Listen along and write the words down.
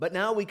But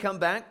now we come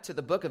back to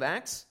the book of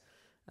Acts.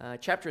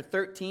 Chapter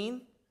 13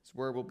 is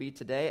where we'll be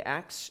today.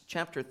 Acts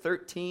chapter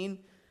 13.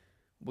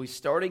 We'll be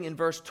starting in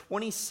verse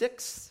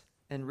 26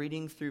 and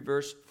reading through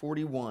verse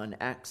 41.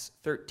 Acts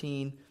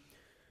 13,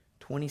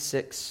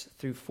 26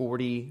 through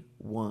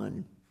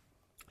 41.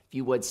 If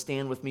you would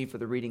stand with me for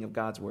the reading of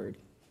God's word.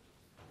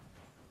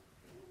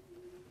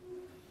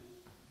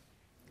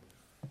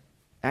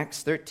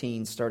 Acts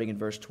 13, starting in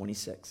verse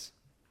 26.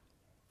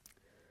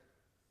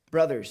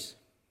 Brothers,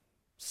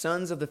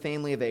 sons of the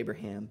family of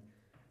Abraham,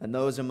 and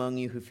those among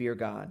you who fear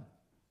God,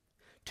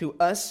 to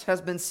us has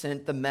been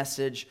sent the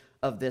message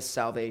of this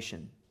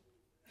salvation.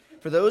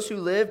 For those who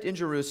lived in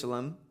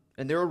Jerusalem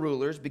and their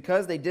rulers,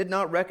 because they did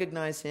not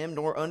recognize him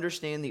nor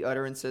understand the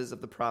utterances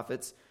of the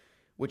prophets,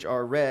 which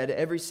are read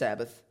every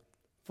Sabbath,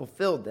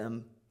 fulfilled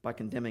them by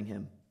condemning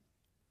him.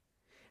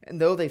 And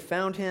though they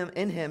found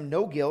in him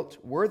no guilt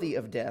worthy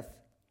of death,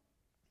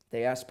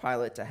 they asked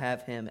Pilate to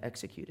have him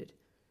executed.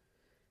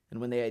 And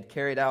when they had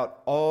carried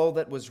out all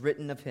that was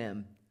written of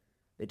him,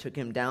 they took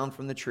him down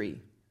from the tree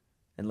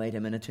and laid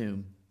him in a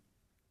tomb.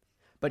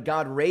 But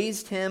God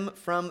raised him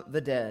from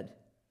the dead,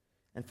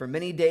 and for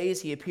many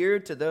days he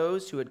appeared to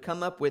those who had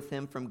come up with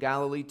him from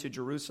Galilee to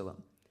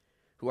Jerusalem,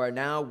 who are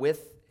now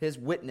with his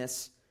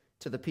witness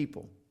to the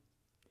people.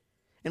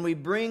 And we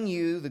bring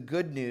you the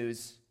good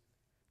news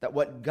that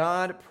what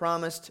God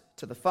promised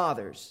to the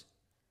fathers,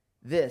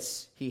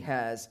 this he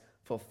has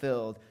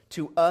fulfilled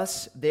to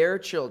us, their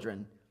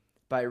children,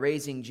 by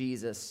raising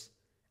Jesus,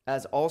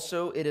 as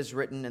also it is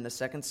written in the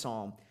second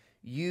psalm,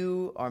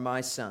 "You are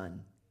my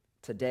son,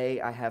 today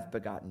I have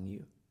begotten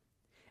you."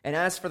 And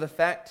as for the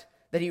fact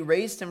that he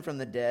raised him from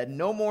the dead,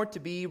 no more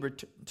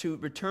to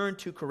return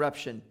to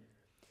corruption,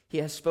 he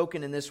has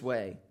spoken in this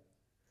way,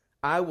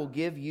 "I will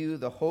give you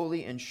the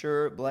holy and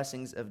sure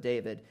blessings of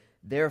David."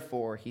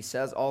 Therefore, he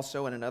says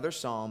also in another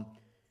psalm,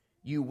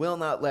 "You will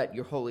not let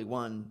your Holy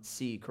One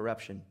see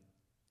corruption."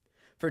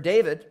 For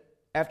David,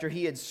 after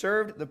he had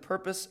served the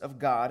purpose of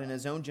God in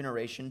his own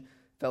generation,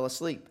 fell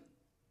asleep,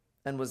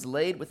 and was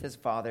laid with his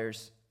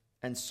fathers,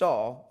 and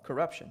saw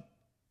corruption.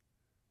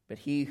 But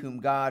he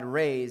whom God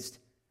raised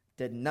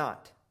did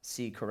not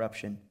see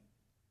corruption.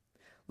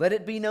 Let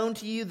it be known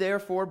to you,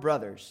 therefore,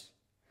 brothers,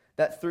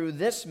 that through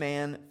this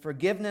man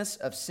forgiveness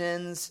of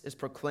sins is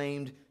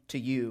proclaimed to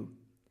you,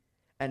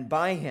 and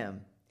by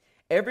him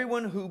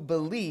everyone who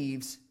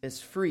believes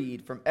is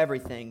freed from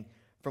everything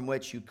from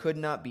which you could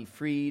not be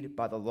freed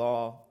by the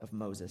law of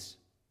Moses.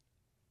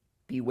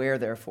 Beware,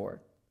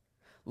 therefore,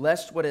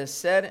 lest what is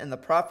said in the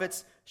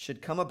prophets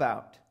should come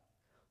about.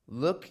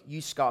 Look,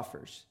 you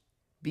scoffers,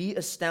 be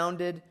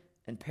astounded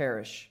and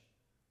perish,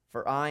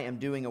 for I am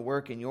doing a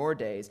work in your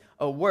days,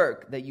 a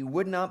work that you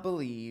would not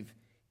believe,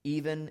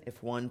 even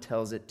if one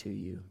tells it to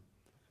you.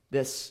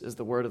 This is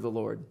the word of the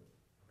Lord.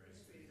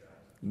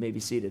 You may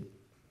be seated.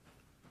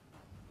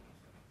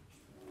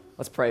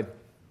 Let's pray.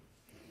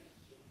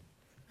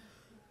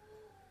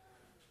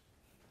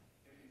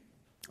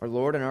 Our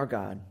Lord and our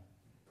God,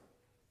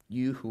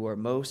 you who are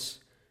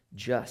most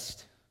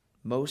just,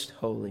 most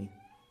holy,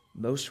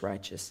 most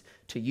righteous,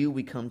 to you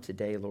we come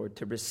today, Lord,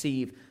 to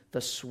receive the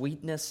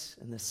sweetness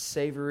and the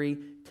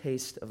savory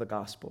taste of the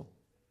gospel.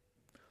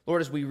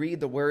 Lord, as we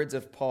read the words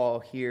of Paul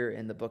here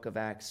in the book of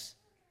Acts,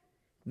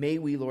 may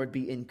we, Lord,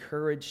 be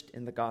encouraged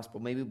in the gospel.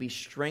 May we be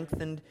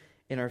strengthened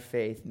in our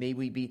faith. May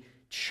we be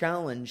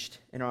challenged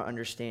in our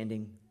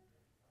understanding,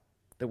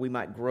 that we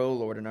might grow,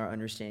 Lord, in our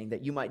understanding,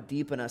 that you might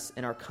deepen us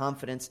in our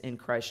confidence in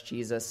Christ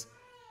Jesus,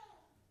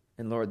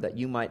 and Lord, that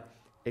you might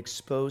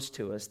expose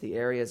to us the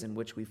areas in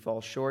which we fall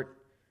short,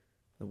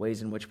 the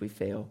ways in which we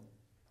fail,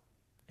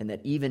 and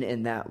that even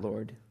in that,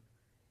 Lord,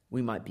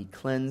 we might be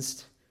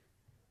cleansed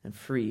and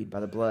freed by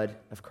the blood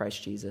of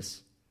Christ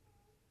Jesus.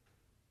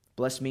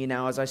 Bless me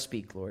now as I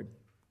speak, Lord.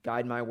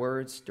 Guide my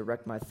words,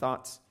 direct my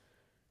thoughts.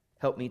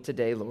 Help me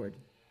today, Lord.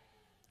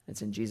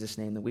 It's in Jesus'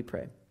 name that we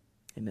pray.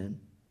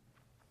 Amen.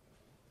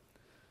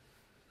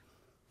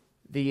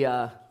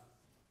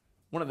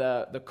 One of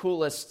the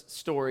coolest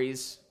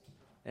stories,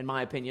 in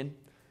my opinion,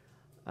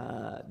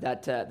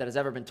 that has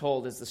ever been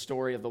told is the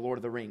story of the Lord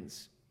of the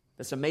Rings.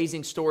 This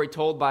amazing story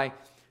told by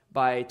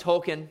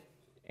Tolkien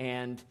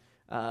and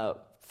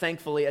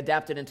thankfully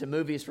adapted into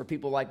movies for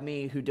people like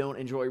me who don't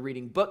enjoy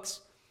reading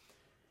books.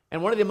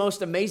 And one of the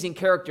most amazing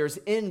characters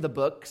in the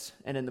books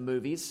and in the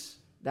movies,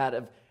 that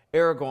of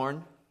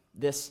Aragorn,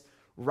 this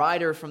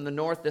rider from the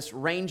north, this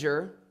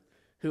ranger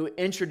who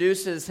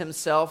introduces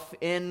himself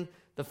in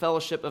the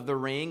Fellowship of the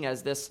Ring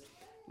as this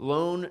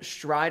lone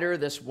strider,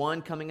 this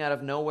one coming out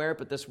of nowhere,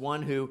 but this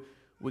one who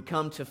we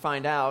come to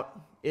find out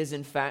is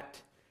in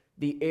fact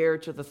the heir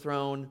to the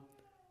throne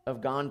of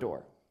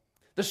Gondor.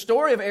 The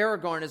story of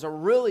Aragorn is a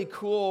really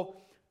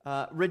cool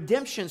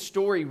redemption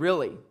story,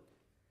 really.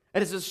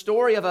 It is a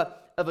story of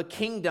a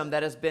kingdom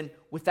that has been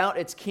without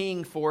its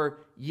king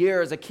for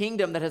years, a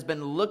kingdom that has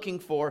been looking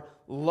for,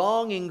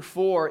 longing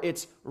for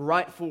its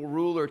rightful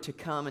ruler to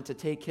come and to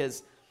take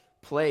his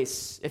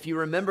place. If you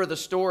remember the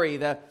story,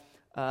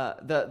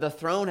 the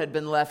throne had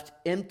been left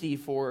empty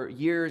for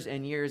years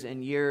and years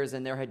and years,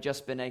 and there had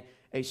just been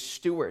a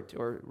steward,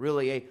 or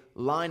really a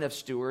line of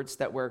stewards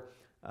that were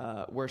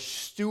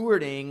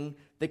stewarding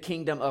the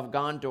kingdom of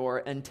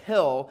Gondor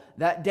until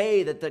that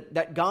day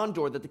that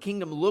Gondor, that the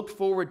kingdom looked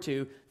forward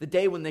to, the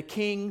day when the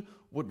king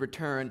would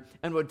return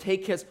and would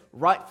take his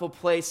rightful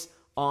place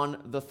on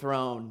the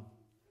throne.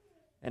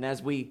 And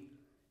as we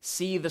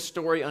see the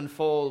story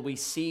unfold, we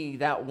see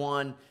that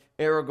one,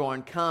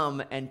 Aragorn,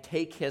 come and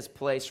take his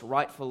place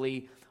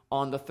rightfully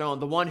on the throne.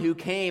 The one who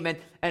came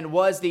and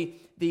was the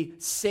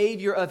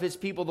savior of his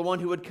people, the one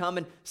who would come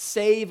and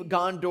save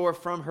Gondor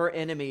from her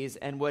enemies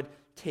and would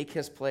take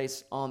his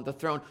place on the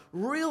throne.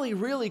 Really,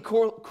 really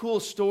cool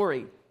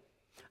story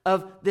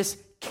of this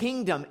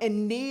kingdom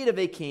in need of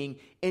a king,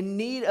 in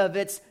need of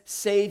its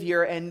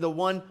savior, and the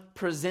one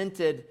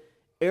presented,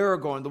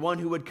 Aragorn, the one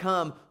who would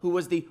come, who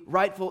was the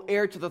rightful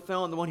heir to the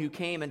throne, the one who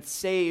came and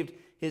saved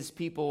his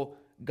people,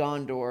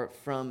 Gondor,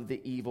 from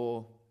the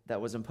evil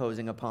that was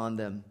imposing upon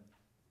them.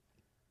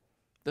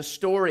 The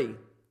story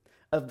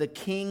of the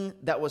king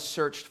that was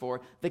searched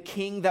for, the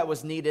king that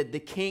was needed, the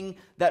king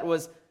that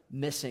was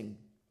missing.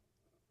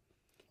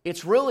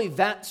 It's really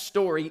that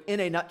story in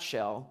a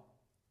nutshell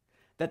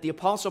that the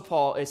Apostle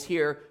Paul is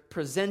here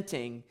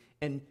presenting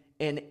in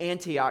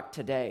Antioch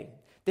today.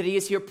 That he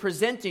is here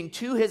presenting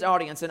to his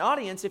audience. An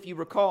audience, if you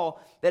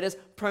recall, that is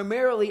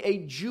primarily a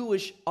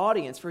Jewish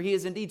audience, for he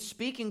is indeed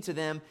speaking to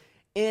them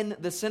in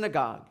the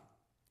synagogue.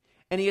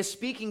 And he is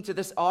speaking to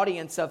this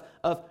audience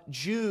of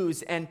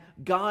Jews and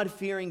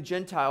God-fearing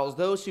Gentiles,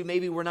 those who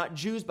maybe were not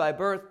Jews by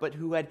birth, but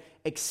who had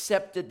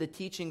accepted the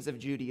teachings of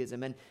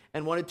Judaism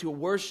and wanted to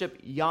worship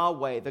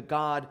Yahweh, the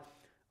God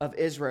of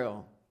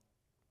Israel.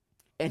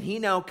 And he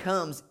now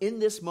comes in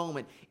this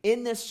moment,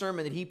 in this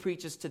sermon that he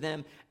preaches to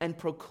them and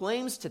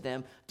proclaims to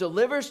them,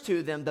 delivers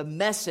to them the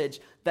message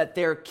that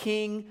their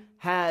king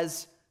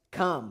has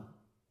come,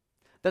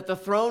 that the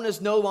throne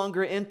is no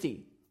longer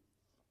empty.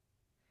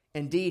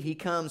 Indeed, he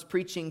comes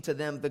preaching to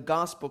them the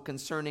gospel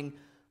concerning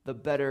the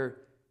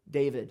better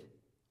David.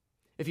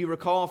 If you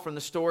recall from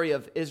the story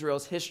of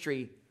Israel's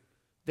history,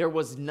 there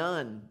was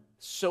none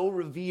so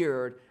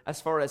revered as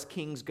far as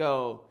kings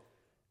go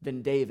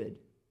than David.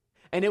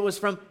 And it was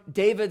from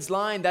David's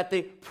line that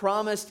the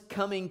promised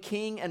coming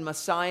king and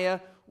Messiah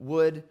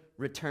would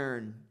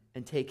return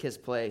and take his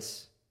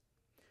place.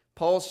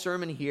 Paul's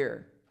sermon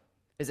here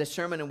is a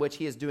sermon in which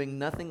he is doing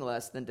nothing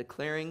less than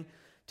declaring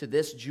to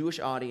this Jewish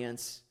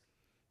audience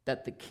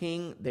that the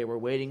king they were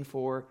waiting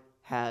for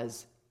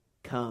has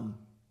come.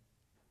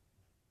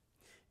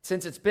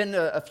 Since it's been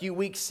a few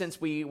weeks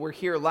since we were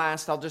here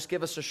last, I'll just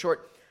give us a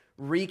short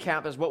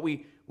recap as what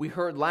we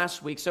heard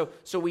last week. So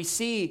we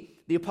see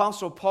the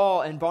Apostle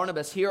Paul and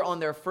Barnabas here on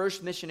their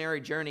first missionary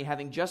journey,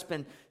 having just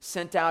been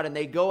sent out, and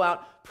they go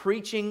out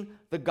preaching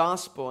the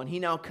gospel. And he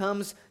now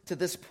comes to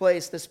this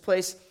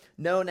place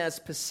known as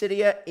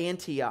Pisidia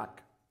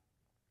Antioch.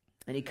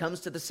 And he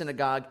comes to the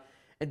synagogue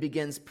and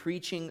begins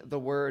preaching the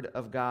word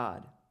of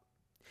God.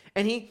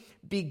 And he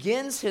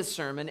begins his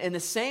sermon in the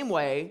same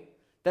way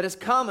that is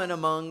common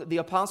among the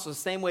apostles,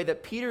 the same way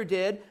that Peter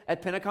did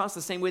at Pentecost,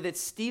 the same way that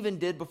Stephen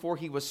did before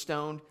he was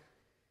stoned.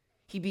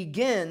 He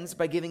begins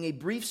by giving a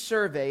brief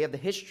survey of the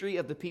history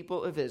of the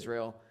people of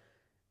Israel,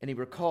 and he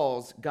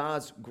recalls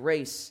God's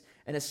grace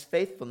and his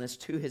faithfulness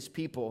to his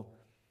people.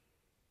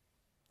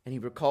 And he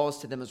recalls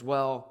to them as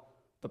well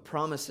the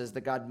promises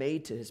that God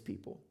made to his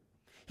people.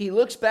 He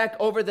looks back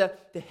over the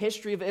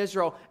history of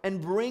Israel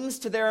and brings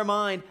to their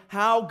mind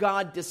how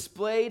God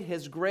displayed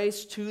his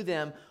grace to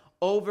them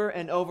over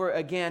and over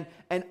again,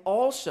 and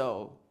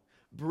also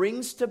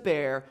brings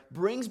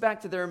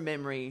back to their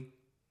memory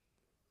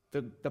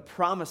the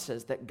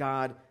promises that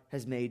God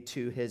has made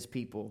to his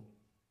people.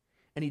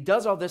 And he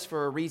does all this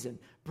for a reason,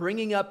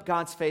 bringing up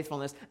God's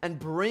faithfulness and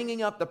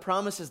bringing up the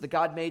promises that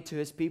God made to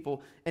his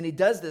people. And he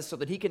does this so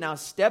that he can now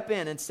step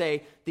in and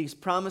say, these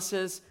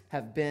promises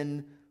have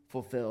been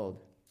fulfilled.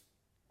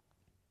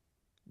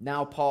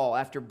 Now Paul,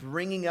 after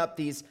bringing up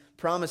these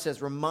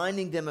promises,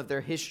 reminding them of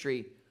their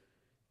history,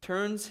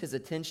 turns his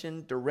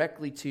attention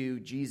directly to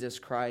Jesus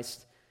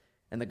Christ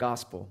and the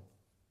gospel,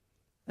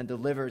 and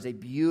delivers a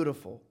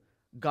beautiful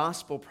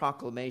gospel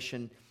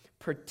proclamation,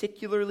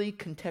 particularly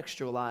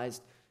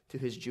contextualized to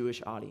his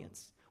Jewish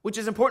audience, which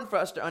is important for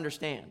us to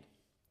understand.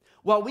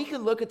 While we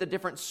can look at the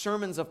different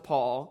sermons of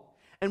Paul,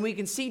 and we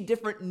can see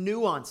different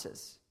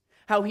nuances,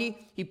 how he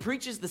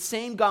preaches the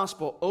same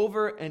gospel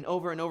over and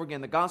over and over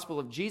again, the gospel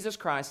of Jesus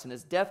Christ and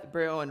his death,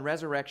 burial, and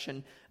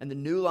resurrection, and the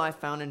new life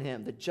found in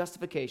him, the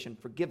justification,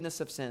 forgiveness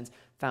of sins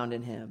found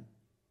in him.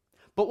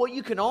 But what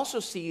you can also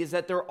see is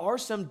that there are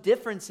some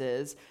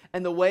differences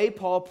in the way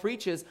Paul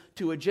preaches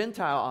to a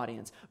Gentile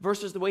audience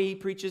versus the way he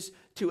preaches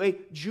to a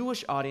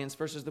Jewish audience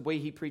versus the way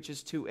he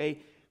preaches to a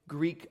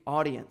Greek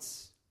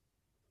audience.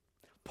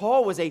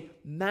 Paul was a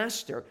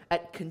master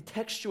at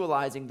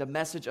contextualizing the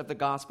message of the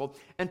gospel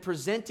and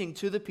presenting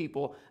to the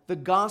people the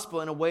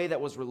gospel in a way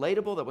that was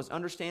relatable, that was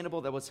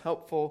understandable, that was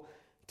helpful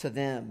to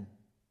them.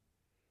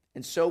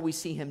 And so we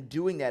see him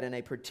doing that in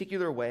a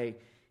particular way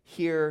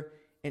here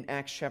in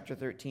Acts chapter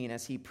 13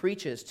 as he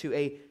preaches to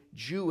a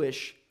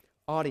Jewish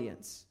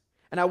audience.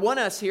 And I want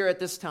us here at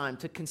this time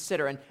to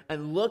consider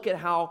and look at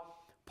how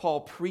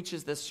Paul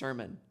preaches this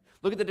sermon.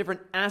 Look at the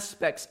different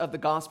aspects of the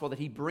gospel that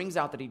he brings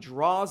out, that he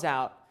draws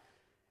out,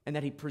 and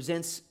that he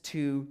presents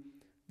to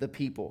the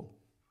people.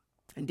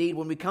 Indeed,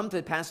 when we come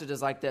to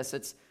passages like this,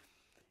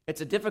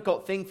 it's a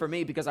difficult thing for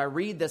me because I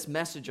read this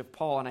message of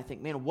Paul and I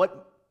think, man,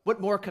 what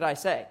more could I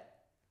say?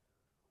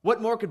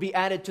 What more could be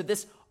added to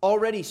this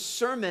already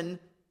sermon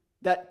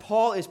that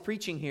Paul is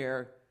preaching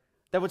here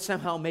that would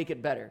somehow make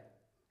it better?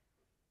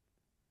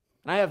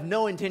 And I have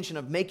no intention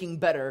of making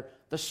better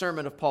the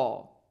sermon of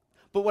Paul.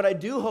 But what I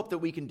do hope that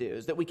we can do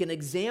is that we can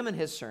examine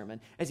his sermon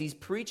as he's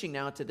preaching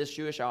now to this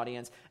Jewish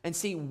audience and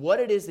see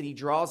what it is that he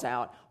draws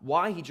out,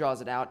 why he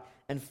draws it out,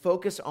 and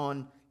focus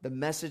on the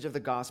message of the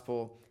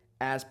gospel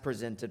as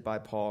presented by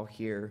Paul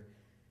here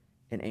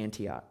in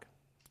Antioch.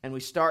 And we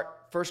start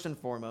first and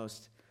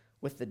foremost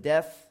with the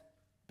death,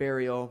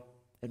 burial,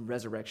 and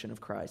resurrection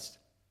of Christ.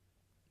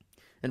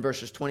 In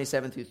verses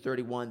 27 through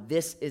 31,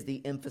 this is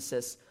the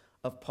emphasis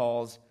of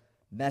Paul's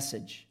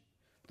message.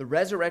 The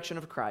resurrection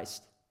of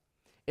Christ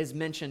is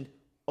mentioned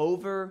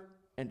over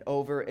and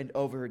over and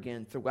over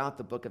again throughout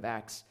the book of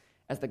Acts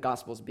as the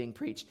gospel is being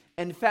preached.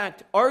 In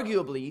fact,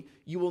 arguably,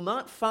 you will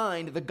not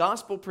find the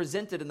gospel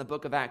presented in the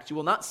book of Acts. You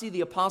will not see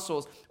the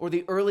apostles or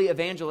the early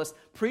evangelists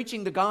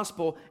preaching the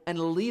gospel and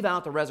leave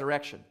out the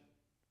resurrection.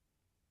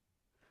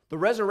 The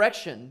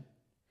resurrection,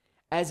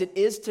 as it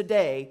is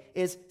today,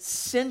 is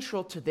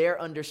central to their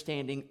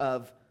understanding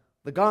of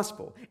the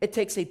gospel. It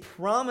takes a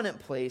prominent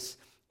place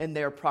in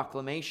their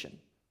proclamation.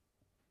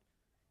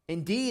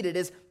 Indeed, it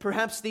is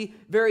perhaps the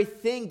very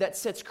thing that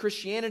sets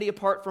Christianity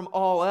apart from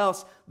all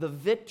else, the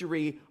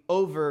victory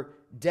over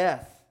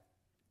death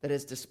that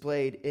is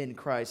displayed in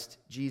Christ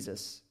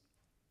Jesus.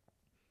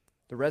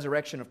 The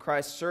resurrection of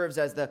Christ serves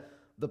as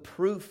the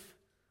proof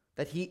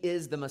that he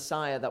is the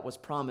Messiah that was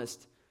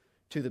promised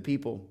to the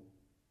people.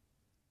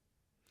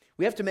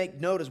 We have to make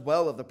note as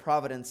well of the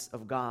providence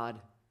of God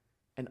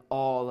and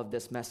all of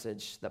this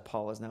message that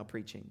Paul is now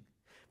preaching.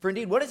 For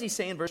indeed, what does he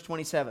say in verse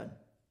 27?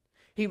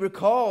 He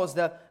recalls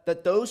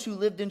that those who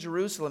lived in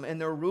Jerusalem and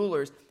their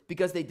rulers,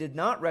 because they did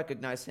not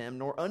recognize him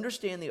nor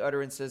understand the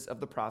utterances of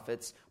the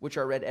prophets, which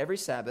are read every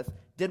Sabbath,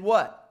 did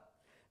what?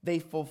 They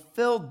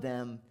fulfilled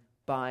them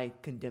by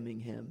condemning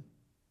him.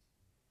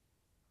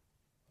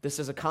 This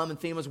is a common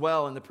theme as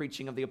well in the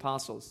preaching of the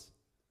apostles.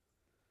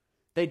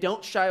 They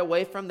don't shy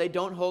away from, they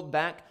don't hold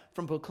back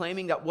from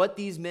proclaiming that what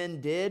these men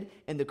did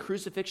in the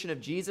crucifixion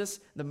of Jesus,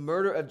 the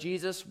murder of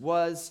Jesus,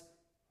 was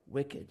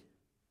wicked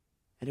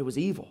and it was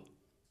evil.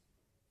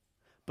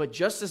 But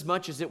just as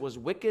much as it was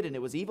wicked and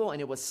it was evil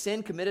and it was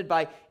sin committed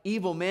by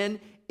evil men,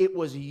 it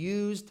was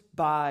used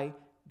by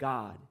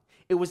God.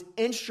 It was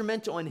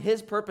instrumental in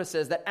his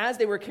purposes that as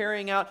they were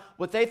carrying out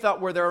what they thought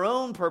were their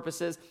own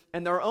purposes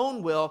and their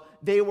own will,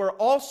 they were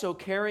also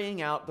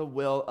carrying out the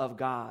will of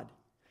God,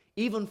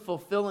 even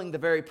fulfilling the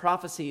very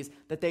prophecies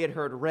that they had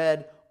heard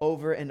read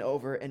over and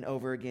over and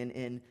over again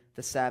in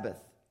the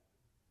Sabbath.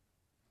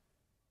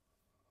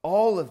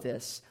 All of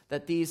this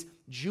that these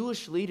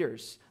Jewish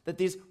leaders, that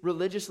these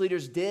religious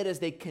leaders did as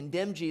they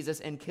condemned Jesus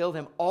and killed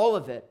him, all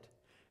of it,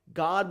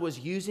 God was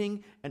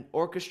using and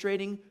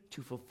orchestrating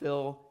to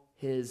fulfill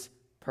his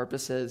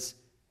purposes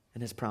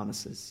and his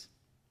promises.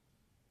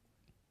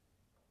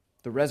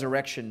 The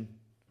resurrection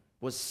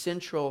was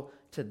central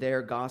to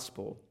their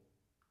gospel.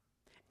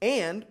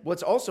 And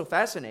what's also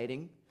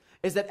fascinating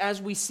is that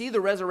as we see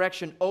the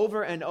resurrection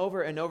over and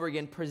over and over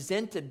again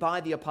presented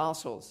by the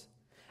apostles,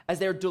 as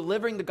they're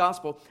delivering the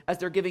gospel, as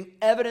they're giving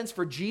evidence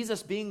for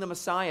Jesus being the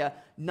Messiah,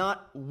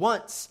 not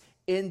once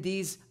in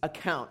these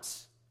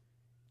accounts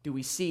do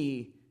we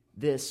see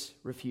this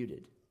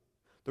refuted.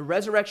 The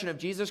resurrection of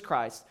Jesus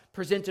Christ,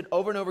 presented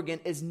over and over again,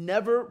 is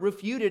never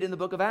refuted in the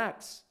book of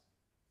Acts.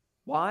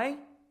 Why?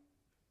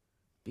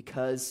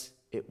 Because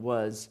it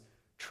was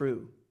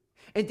true.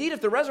 Indeed,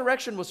 if the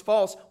resurrection was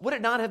false, would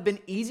it not have been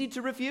easy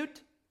to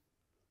refute?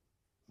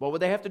 What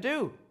would they have to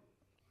do?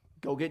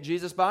 Go get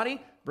Jesus' body,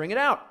 bring it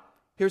out.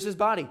 Here's his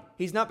body.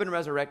 He's not been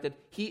resurrected.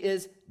 He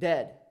is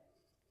dead.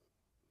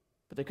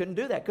 But they couldn't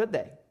do that, could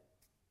they?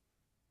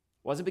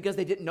 Was it because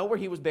they didn't know where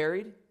he was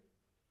buried?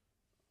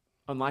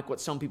 Unlike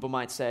what some people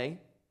might say.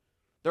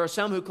 There are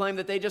some who claim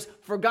that they just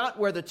forgot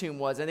where the tomb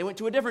was and they went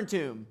to a different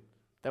tomb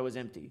that was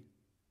empty.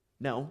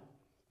 No,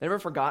 they never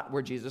forgot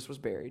where Jesus was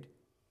buried.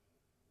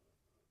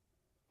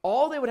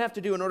 All they would have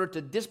to do in order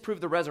to disprove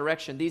the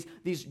resurrection,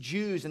 these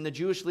Jews and the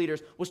Jewish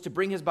leaders, was to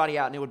bring his body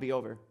out and it would be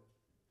over.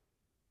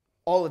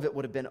 All of it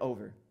would have been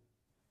over.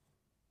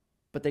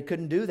 But they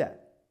couldn't do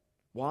that.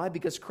 Why?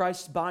 Because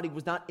Christ's body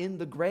was not in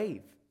the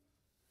grave.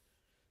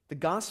 The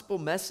gospel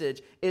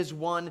message is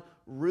one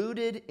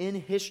rooted in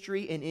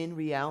history and in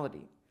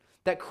reality.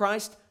 That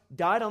Christ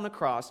died on the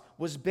cross,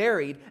 was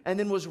buried, and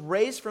then was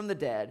raised from the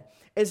dead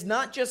is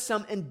not just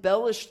some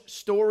embellished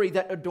story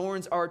that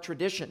adorns our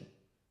tradition.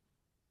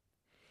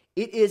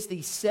 It is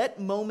the set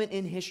moment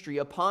in history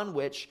upon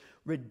which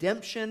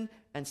redemption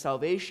and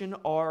salvation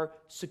are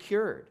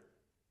secured.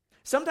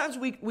 Sometimes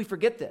we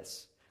forget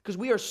this because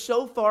we are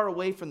so far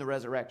away from the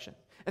resurrection.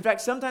 In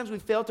fact, sometimes we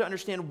fail to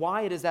understand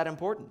why it is that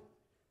important.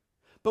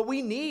 But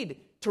we need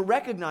to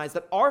recognize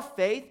that our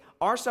faith,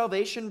 our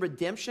salvation,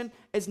 redemption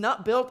is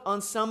not built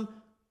on some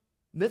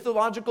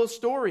mythological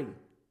story.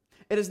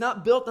 It is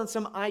not built on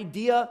some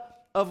idea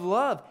of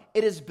love.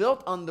 It is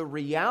built on the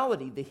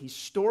reality, the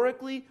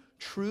historically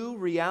true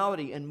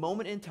reality and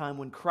moment in time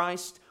when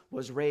Christ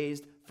was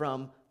raised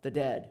from the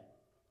dead.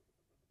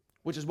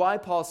 Which is why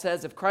Paul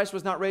says, if Christ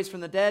was not raised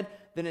from the dead,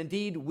 then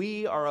indeed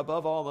we are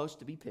above all most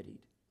to be pitied.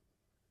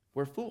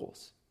 We're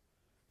fools,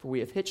 for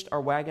we have hitched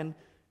our wagon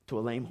to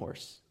a lame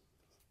horse.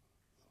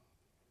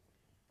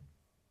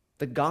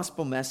 The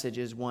gospel message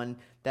is one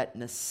that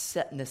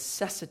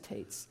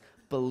necessitates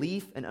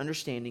belief and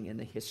understanding in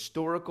the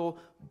historical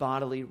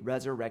bodily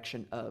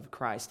resurrection of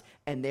Christ.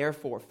 And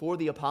therefore, for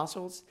the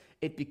apostles,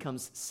 it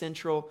becomes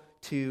central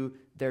to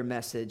their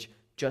message,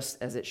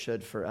 just as it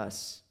should for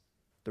us.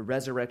 The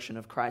resurrection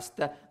of Christ,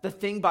 the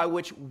thing by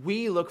which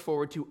we look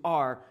forward to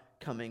our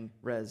coming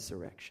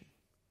resurrection.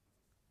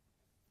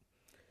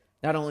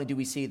 Not only do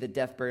we see the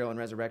death, burial, and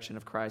resurrection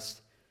of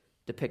Christ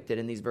depicted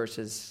in these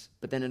verses,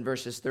 but then in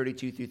verses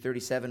 32 through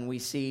 37, we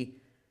see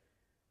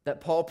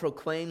that Paul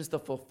proclaims the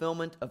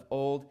fulfillment of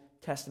Old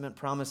Testament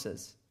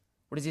promises.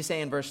 What does he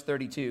say in verse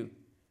 32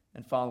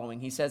 and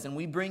following? He says, "And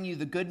we bring you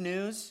the good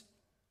news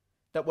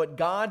that what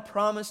God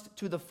promised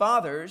to the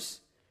fathers,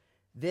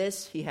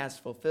 this he has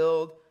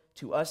fulfilled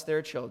to us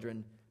their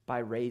children by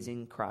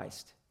raising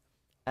Christ.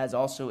 As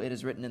also it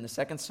is written in the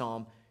second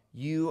psalm,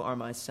 'You are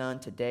my son,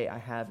 today I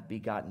have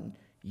begotten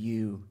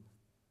you.'"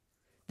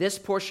 This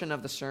portion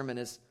of the sermon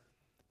is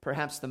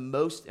perhaps the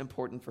most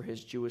important for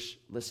his Jewish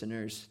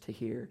listeners to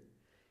hear,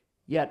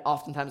 yet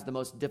oftentimes the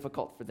most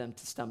difficult for them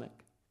to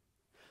stomach.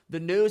 The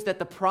news that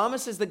the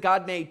promises that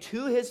God made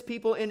to his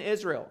people in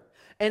Israel,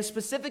 and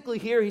specifically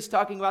here he's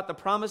talking about the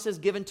promises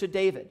given to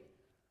David,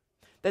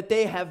 that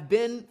they have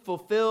been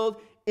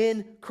fulfilled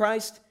in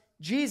Christ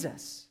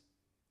Jesus.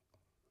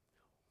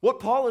 What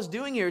Paul is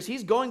doing here is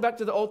he's going back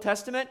to the Old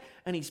Testament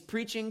and he's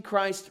preaching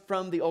Christ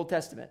from the Old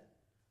Testament.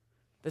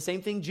 The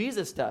same thing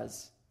Jesus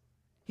does.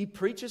 He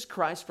preaches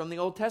Christ from the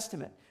Old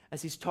Testament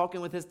as he's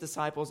talking with his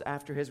disciples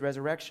after his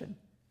resurrection.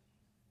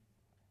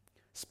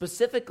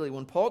 Specifically,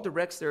 when Paul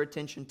directs their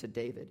attention to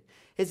David,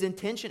 his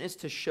intention is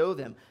to show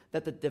them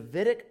that the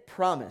Davidic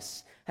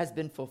promise has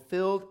been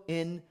fulfilled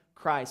in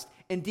Christ.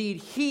 Indeed,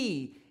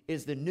 he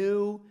is the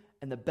new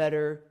and the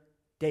better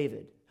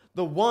David,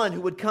 the one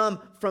who would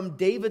come from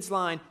David's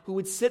line, who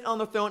would sit on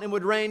the throne and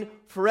would reign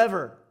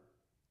forever.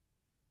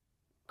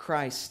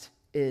 Christ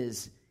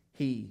is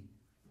he.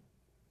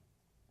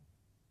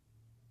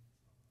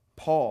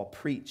 Paul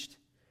preached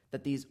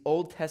that these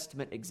Old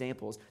Testament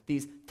examples,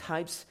 these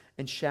types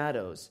and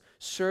shadows,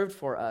 served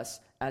for us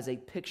as a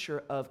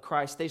picture of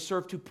Christ. They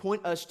serve to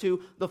point us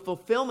to the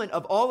fulfillment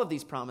of all of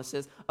these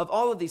promises, of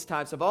all of these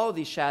types, of all of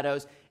these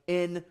shadows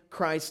in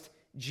Christ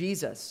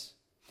Jesus.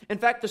 In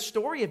fact, the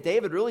story of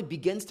David really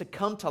begins to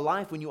come to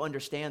life when you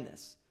understand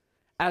this,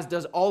 as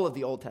does all of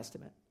the Old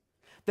Testament.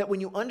 That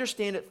when you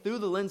understand it through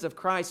the lens of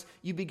Christ,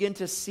 you begin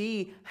to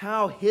see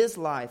how his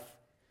life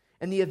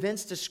and the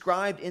events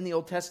described in the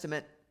Old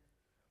Testament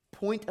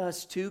point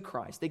us to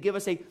Christ. They give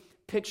us a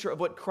picture of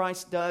what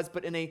Christ does,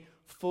 but in a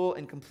full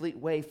and complete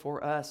way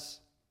for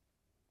us.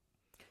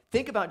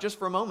 Think about just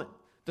for a moment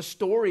the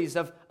stories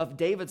of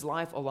David's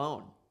life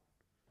alone.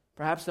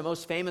 Perhaps the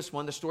most famous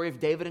one, the story of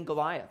David and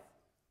Goliath.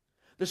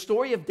 The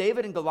story of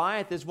David and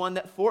Goliath is one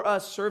that for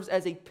us serves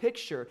as a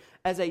picture,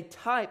 as a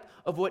type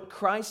of what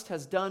Christ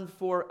has done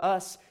for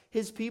us,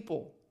 his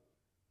people.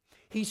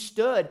 He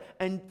stood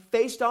and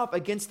faced off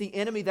against the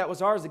enemy that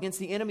was ours, against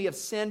the enemy of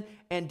sin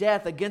and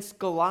death, against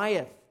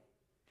Goliath,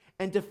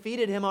 and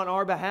defeated him on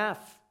our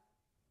behalf.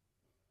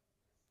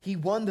 He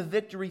won the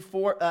victory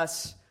for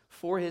us,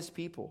 for his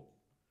people.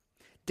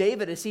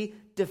 David, as he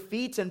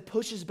defeats and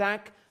pushes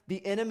back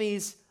the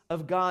enemies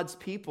of God's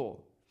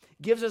people,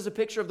 gives us a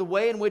picture of the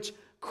way in which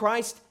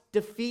Christ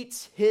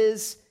defeats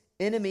his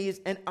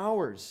enemies and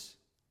ours.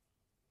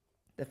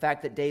 The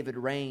fact that David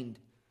reigned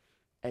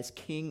as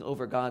king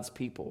over God's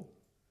people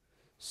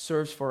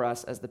serves for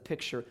us as the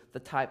picture, the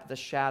type, the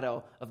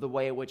shadow of the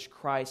way in which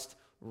Christ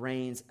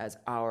reigns as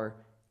our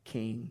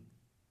king.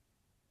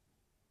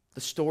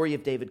 The story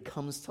of David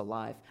comes to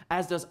life,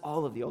 as does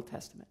all of the Old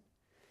Testament,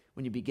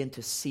 when you begin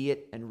to see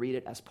it and read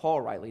it, as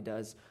Paul rightly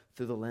does,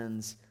 through the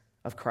lens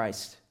of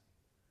Christ.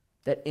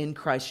 That in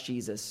Christ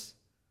Jesus,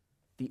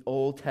 the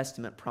Old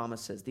Testament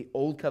promises, the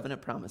Old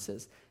Covenant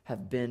promises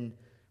have been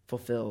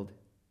fulfilled.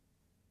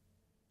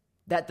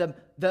 That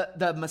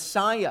the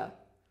Messiah,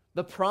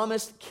 the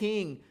promised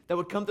king that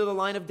would come through the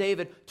line of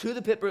David to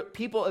the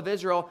people of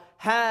Israel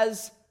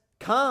has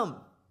come.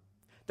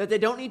 That they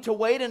don't need to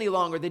wait any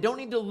longer. They don't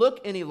need to look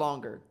any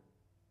longer.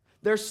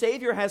 Their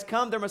Savior has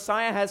come, their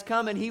Messiah has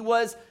come, and he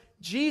was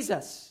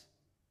Jesus,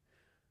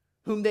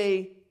 whom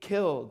they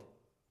killed,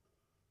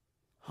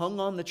 hung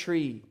on the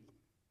tree,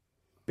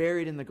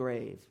 buried in the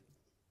grave,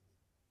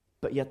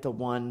 but yet the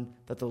one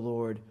that the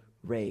Lord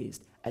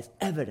raised as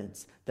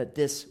evidence that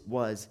this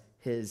was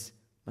his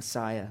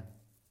Messiah.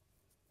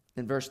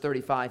 In verse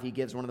 35, he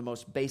gives one of the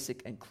most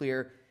basic and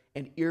clear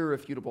and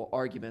irrefutable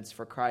arguments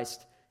for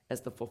Christ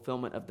as the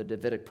fulfillment of the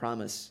Davidic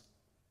promise.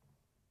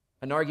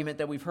 An argument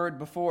that we've heard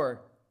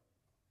before.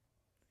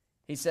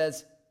 He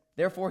says,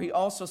 therefore he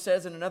also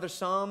says in another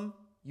psalm,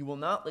 you will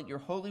not let your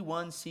Holy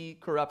One see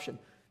corruption.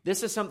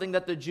 This is something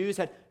that the Jews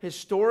had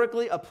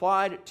historically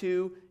applied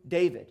to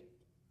David.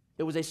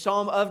 It was a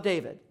psalm of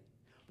David.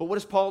 But what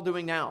is Paul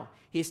doing now?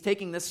 He's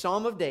taking this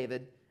psalm of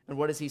David, and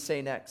what does he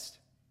say next?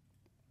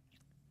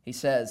 He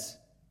says,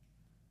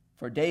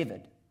 for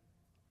David,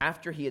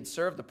 after he had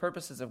served the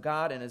purposes of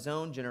God in his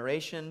own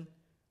generation,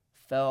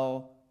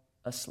 fell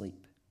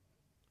asleep,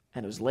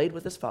 and was laid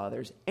with his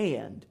fathers,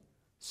 and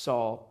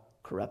saw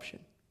corruption.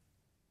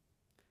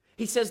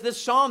 He says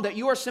this psalm that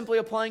you are simply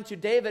applying to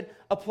David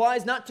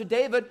applies not to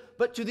David,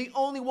 but to the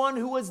only one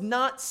who has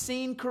not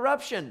seen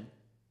corruption.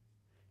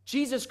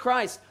 Jesus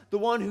Christ, the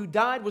one who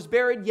died, was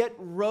buried, yet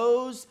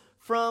rose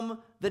from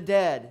the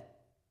dead.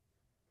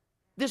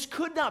 This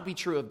could not be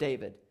true of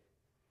David.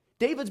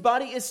 David's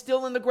body is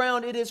still in the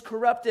ground. It is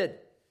corrupted.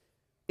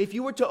 If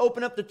you were to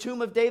open up the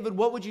tomb of David,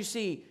 what would you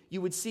see?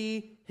 You would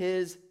see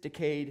his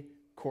decayed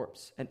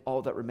corpse and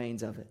all that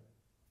remains of it.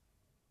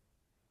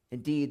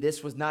 Indeed,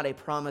 this was not a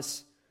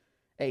promise,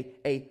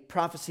 a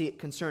prophecy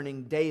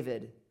concerning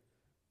David,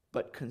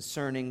 but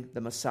concerning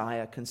the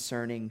Messiah,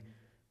 concerning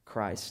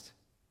Christ.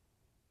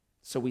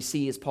 So we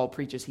see as Paul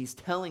preaches, he's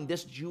telling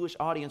this Jewish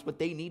audience what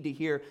they need to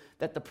hear,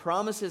 that the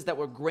promises that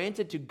were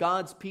granted to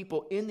God's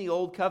people in the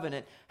Old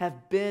Covenant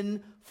have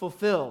been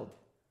fulfilled,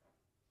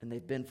 and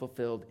they've been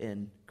fulfilled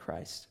in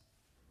Christ.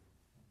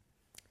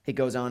 He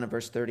goes on in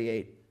verse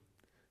 38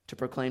 to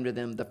proclaim to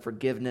them the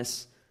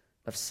forgiveness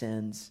of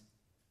sins.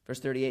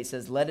 Verse 38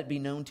 says, let it be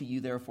known to you,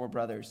 therefore,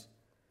 brothers,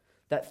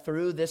 that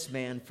through this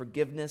man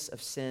forgiveness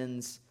of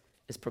sins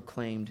is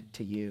proclaimed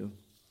to you.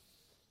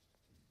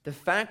 The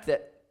fact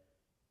that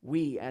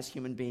we as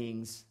human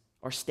beings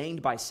are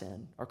stained by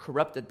sin, are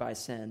corrupted by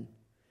sin,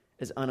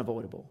 is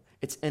unavoidable.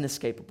 It's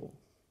inescapable.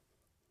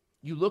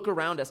 You look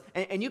around us,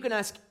 and you can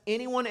ask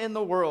anyone in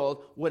the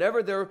world,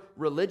 whatever their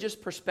religious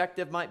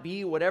perspective might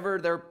be, whatever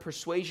their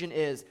persuasion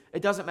is,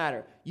 it doesn't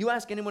matter. You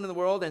ask anyone in the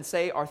world and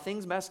say, are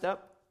things messed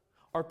up?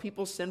 Are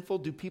people sinful?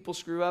 Do people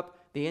screw up?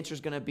 The answer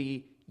is going to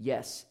be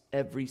yes,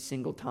 every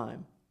single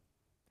time.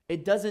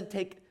 It doesn't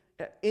take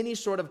any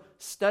sort of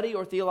study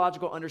or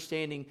theological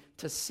understanding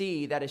to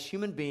see that as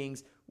human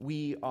beings,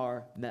 we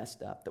are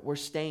messed up, that we're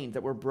stained,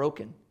 that we're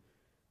broken.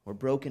 We're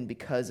broken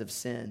because of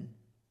sin.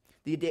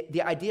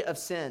 The idea of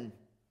sin,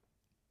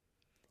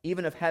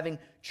 even of having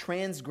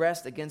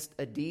transgressed against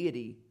a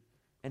deity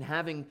and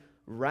having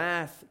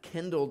wrath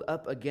kindled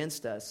up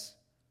against us,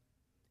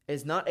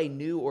 is not a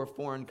new or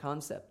foreign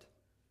concept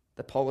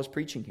that Paul is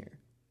preaching here.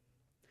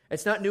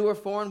 It's not new or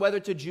foreign whether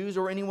to Jews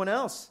or anyone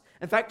else.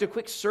 In fact, a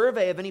quick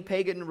survey of any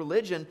pagan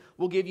religion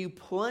will give you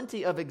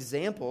plenty of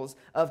examples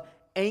of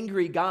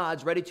angry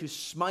gods ready to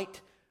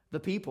smite the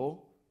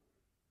people.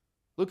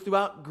 Look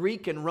throughout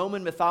Greek and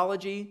Roman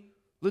mythology.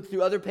 Look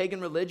through other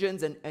pagan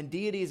religions and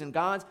deities and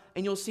gods,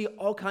 and you'll see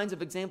all kinds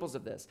of examples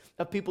of this,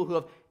 of people who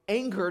have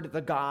angered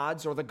the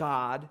gods or the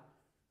god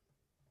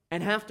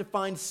and have to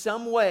find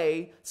some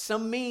way,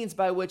 some means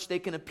by which they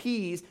can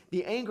appease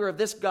the anger of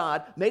this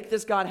God, make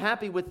this God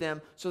happy with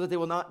them so that they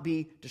will not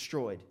be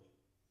destroyed.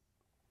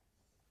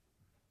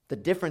 The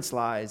difference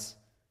lies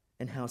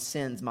in how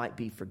sins might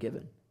be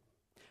forgiven,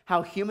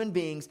 how human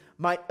beings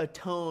might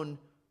atone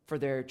for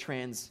their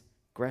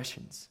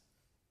transgressions.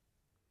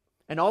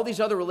 And all these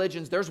other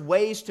religions, there's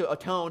ways to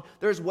atone,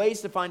 there's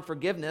ways to find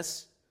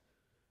forgiveness,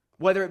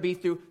 whether it be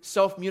through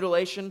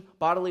self-mutilation,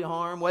 bodily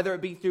harm, whether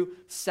it be through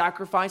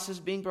sacrifices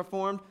being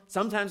performed,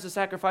 sometimes the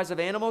sacrifice of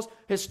animals,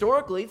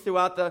 historically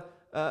throughout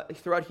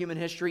human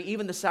history,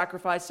 even the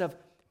sacrifice of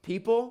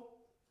people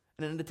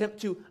in an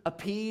attempt to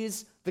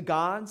appease the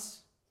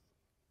gods.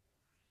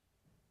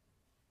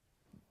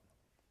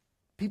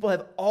 People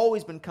have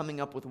always been coming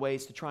up with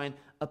ways to try and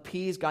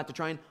appease God, to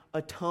try and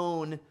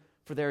atone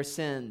for their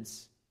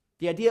sins.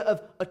 The idea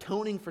of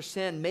atoning for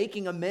sin,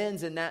 making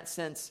amends in that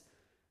sense,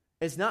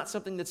 is not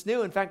something that's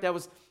new. In fact, I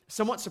was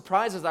somewhat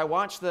surprised as I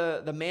watched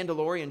the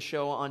Mandalorian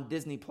show on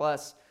Disney+.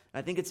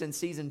 I think it's in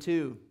season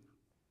 2,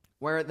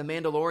 where the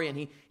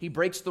Mandalorian, he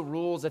breaks the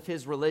rules of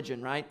his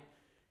religion, right?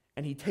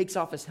 And he takes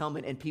off his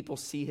helmet and people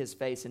see his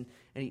face. And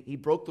he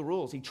broke the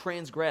rules. He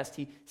transgressed.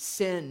 He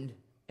sinned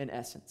in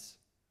essence.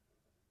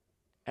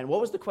 And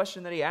what was the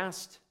question that he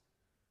asked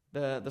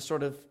the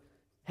sort of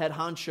head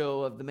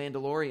honcho of the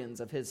Mandalorians,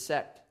 of his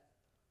sect?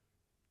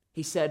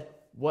 He said,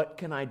 what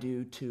can I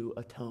do to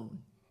atone?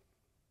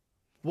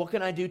 What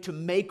can I do to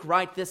make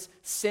right this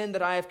sin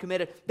that I have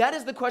committed? That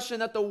is the question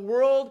that the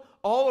world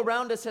all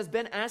around us has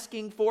been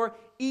asking for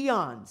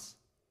eons.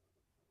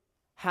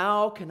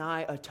 How can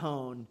I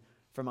atone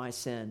for my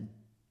sin?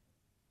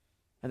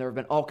 And there have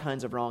been all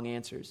kinds of wrong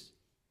answers.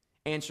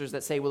 Answers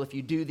that say, well, if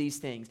you do these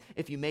things,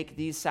 if you make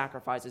these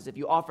sacrifices, if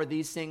you offer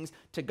these things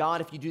to God,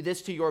 if you do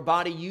this to your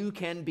body, you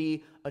can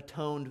be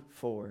atoned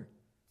for.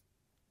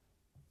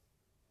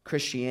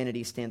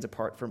 Christianity stands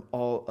apart from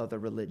all other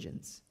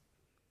religions.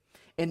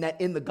 In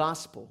that in the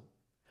gospel,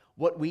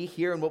 what we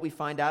hear and what we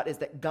find out is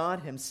that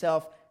God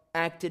himself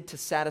acted to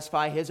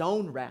satisfy his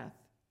own wrath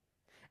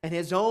and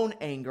his own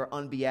anger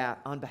on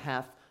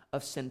behalf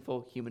of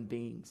sinful human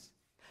beings.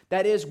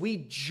 That is,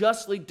 we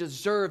justly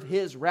deserve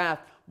his wrath.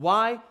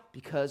 Why?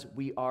 Because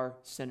we are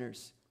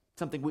sinners.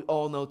 Something we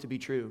all know to be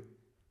true.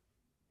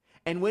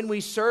 And when we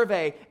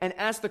survey and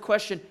ask the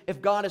question,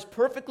 if God is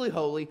perfectly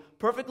holy,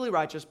 perfectly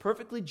righteous,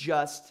 perfectly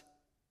just,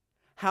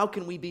 how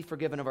can we be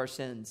forgiven of our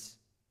sins?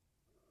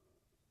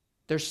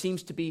 There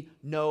seems to be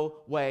no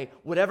way.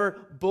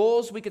 Whatever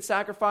bulls we could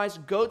sacrifice,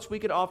 goats we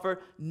could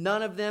offer,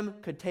 none of them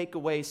could take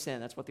away sin.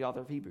 That's what the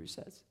author of Hebrews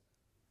says.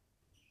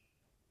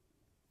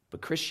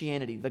 But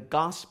Christianity, the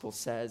gospel,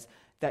 says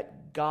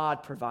that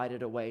God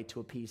provided a way to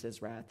appease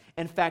his wrath.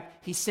 In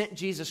fact, he sent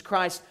Jesus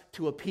Christ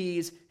to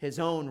appease his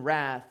own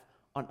wrath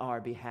on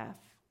our behalf.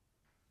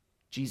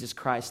 Jesus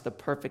Christ, the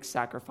perfect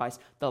sacrifice,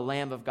 the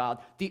Lamb of God,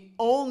 the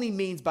only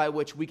means by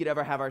which we could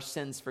ever have our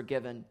sins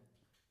forgiven.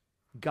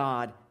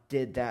 God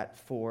did that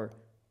for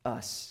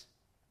us,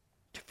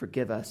 to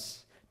forgive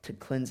us, to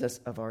cleanse us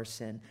of our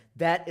sin.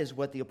 That is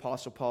what the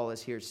Apostle Paul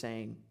is here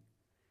saying.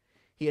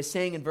 He is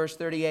saying in verse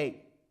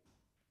 38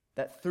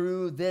 that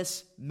through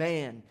this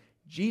man,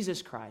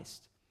 Jesus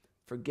Christ,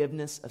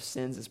 forgiveness of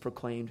sins is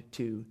proclaimed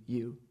to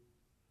you.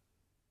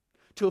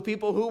 To a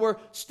people who were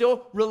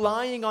still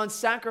relying on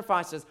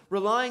sacrifices,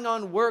 relying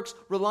on works,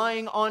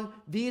 relying on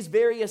these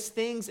various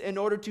things in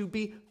order to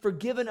be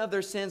forgiven of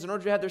their sins, in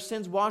order to have their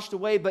sins washed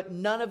away, but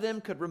none of them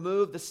could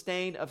remove the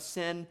stain of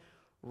sin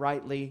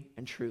rightly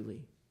and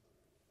truly,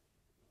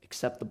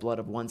 except the blood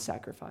of one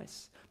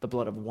sacrifice, the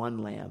blood of one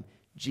lamb,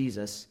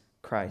 Jesus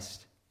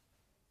Christ.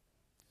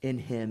 In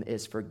him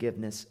is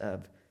forgiveness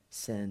of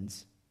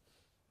sins.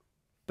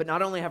 But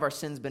not only have our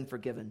sins been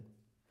forgiven,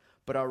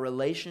 but our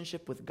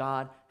relationship with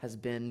God has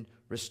been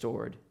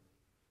restored.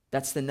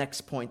 That's the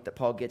next point that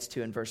Paul gets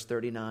to in verse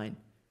 39.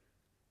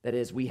 That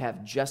is, we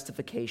have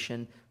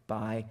justification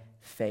by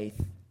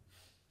faith.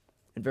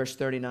 In verse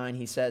 39,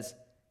 he says,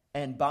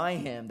 and by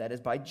him, that is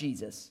by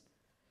Jesus,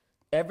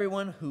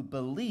 everyone who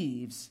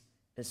believes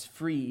is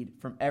freed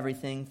from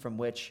everything from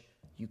which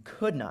you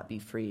could not be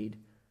freed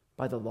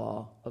by the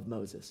law of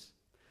Moses.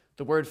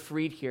 The word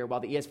freed here,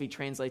 while the ESV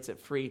translates it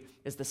free,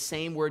 is the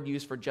same word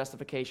used for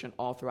justification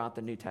all throughout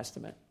the New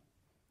Testament.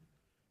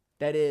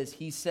 That is,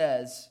 he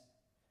says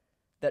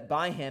that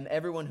by him,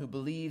 everyone who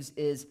believes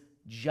is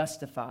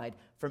justified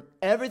from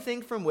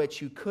everything from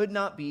which you could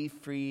not be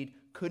freed,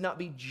 could not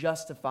be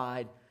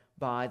justified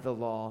by the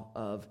law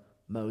of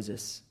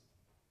Moses.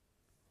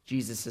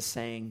 Jesus is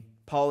saying,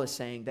 Paul is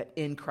saying that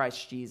in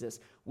Christ Jesus,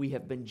 we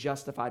have been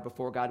justified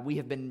before God. We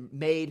have been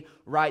made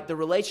right. The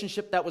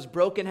relationship that was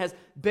broken has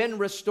been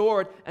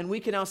restored, and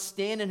we can now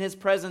stand in his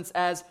presence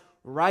as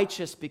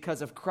righteous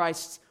because of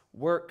Christ's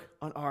work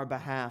on our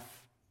behalf.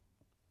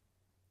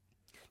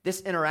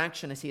 This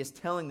interaction, as he is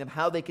telling them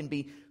how they can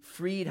be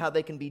freed, how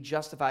they can be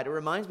justified, it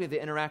reminds me of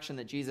the interaction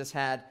that Jesus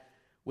had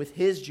with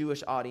his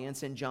Jewish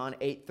audience in John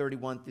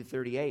 8:31 through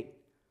 38.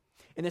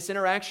 In this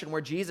interaction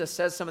where Jesus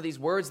says some of these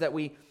words that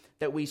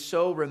we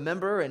so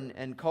remember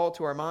and call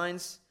to our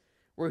minds,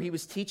 where he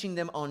was teaching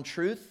them on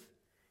truth.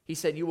 He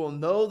said, you will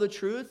know the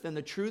truth, and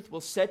the truth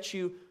will set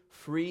you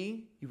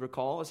free, you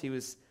recall, as he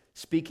was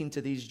speaking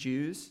to these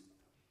Jews.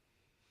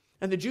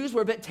 And the Jews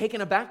were a bit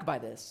taken aback by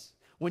this,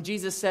 when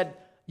Jesus said,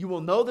 you will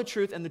know the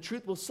truth, and the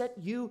truth will set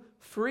you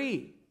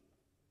free.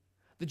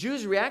 The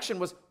Jews' reaction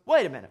was,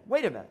 wait a minute.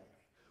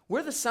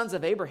 We're the sons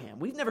of Abraham.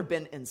 We've never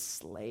been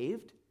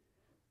enslaved.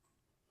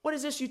 What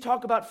is this you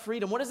talk about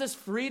freedom? What is this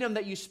freedom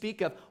that you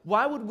speak of?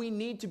 Why would we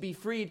need to be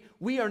freed?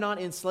 We are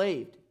not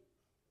enslaved.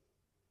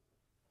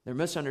 Their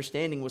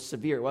misunderstanding was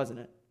severe, wasn't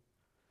it?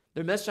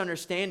 Their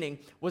misunderstanding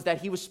was that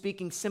he was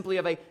speaking simply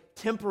of a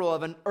temporal,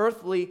 of an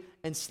earthly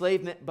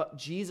enslavement, but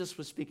Jesus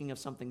was speaking of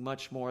something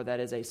much more, that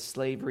is a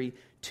slavery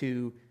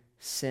to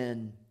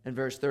sin. In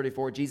verse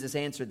 34, Jesus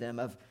answered them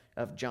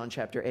of John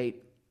chapter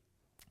 8,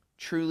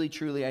 truly,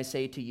 truly, I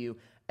say to you,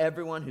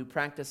 everyone who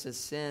practices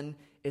sin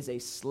is a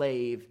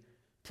slave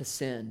to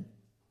sin.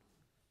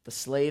 The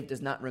slave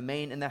does not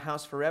remain in the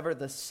house forever,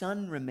 the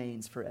son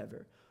remains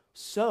forever.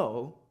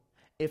 So,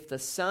 if the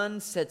Son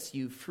sets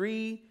you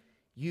free,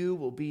 you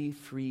will be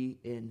free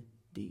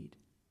indeed.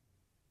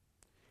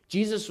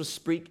 Jesus was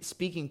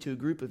speaking to a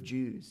group of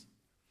Jews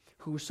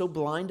who were so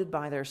blinded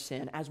by their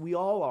sin, as we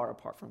all are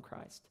apart from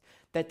Christ,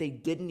 that they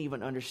didn't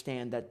even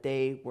understand that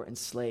they were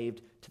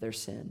enslaved to their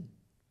sin.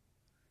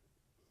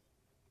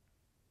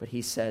 But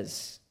he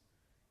says,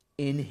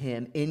 in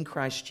him, in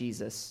Christ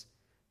Jesus,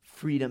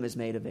 freedom is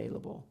made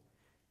available.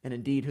 And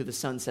indeed, who the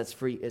Son sets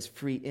free is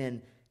free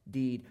indeed.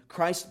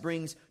 Christ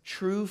brings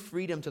true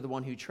freedom to the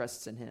one who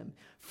trusts in him.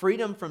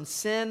 Freedom from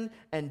sin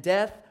and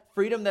death,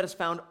 freedom that is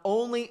found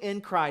only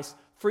in Christ,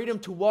 freedom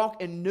to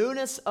walk in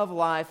newness of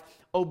life,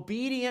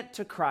 obedient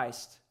to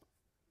Christ.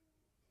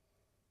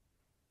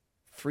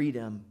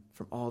 Freedom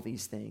from all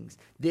these things.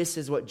 This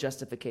is what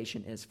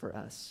justification is for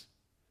us.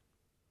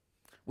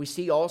 We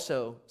see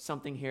also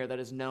something here that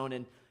is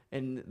known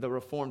in the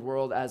Reformed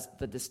world as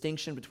the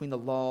distinction between the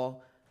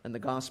law and the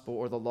gospel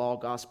or the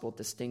law-gospel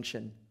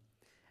distinction.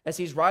 As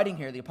he's writing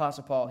here, the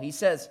Apostle Paul, he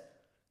says,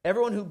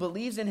 everyone who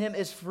believes in him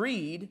is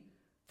freed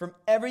from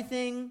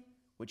everything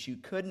which you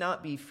could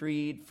not be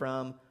freed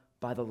from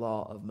by the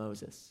law of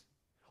Moses.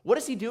 What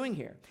is he doing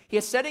here? He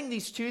is setting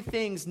these two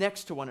things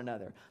next to one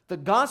another. The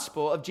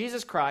gospel of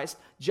Jesus Christ,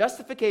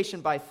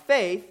 justification by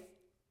faith,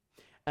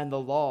 and the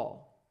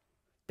law.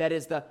 That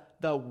is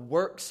the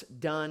works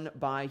done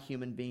by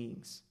human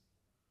beings.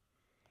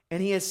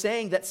 And he is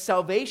saying that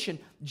salvation,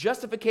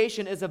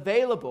 justification is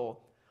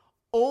available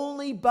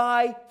only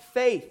by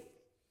faith.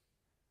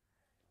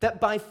 That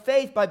by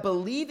faith, by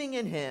believing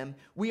in him,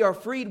 we are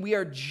freed, we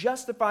are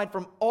justified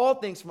from all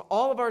things, from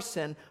all of our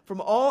sin, from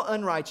all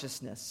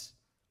unrighteousness.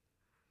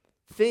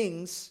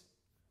 Things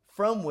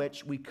from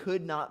which we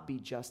could not be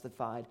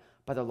justified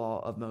by the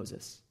law of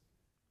Moses.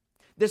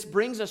 This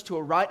brings us to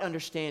a right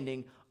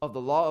understanding of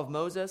the law of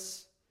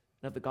Moses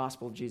and of the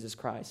gospel of Jesus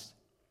Christ.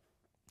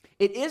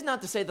 It is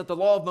not to say that the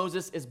law of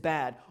Moses is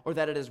bad or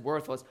that it is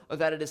worthless or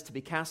that it is to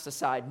be cast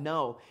aside.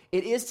 No,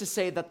 it is to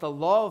say that the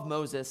law of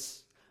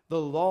Moses,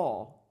 the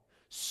law,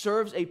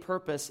 serves a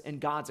purpose in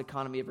God's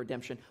economy of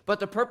redemption. But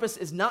the purpose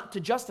is not to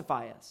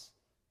justify us.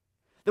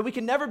 That we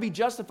can never be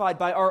justified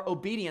by our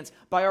obedience,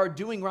 by our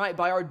doing right,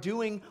 by our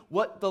doing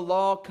what the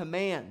law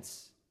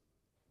commands.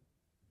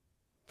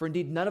 For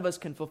indeed, none of us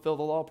can fulfill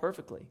the law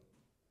perfectly.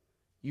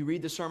 You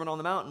read the Sermon on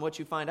the Mount, and what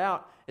you find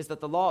out is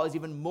that the law is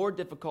even more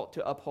difficult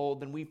to uphold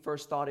than we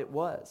first thought it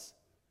was.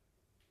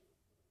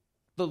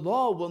 The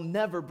law will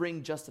never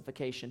bring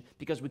justification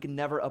because we can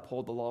never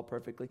uphold the law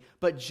perfectly.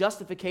 But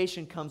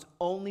justification comes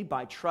only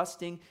by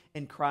trusting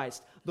in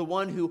Christ, the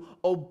one who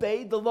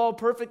obeyed the law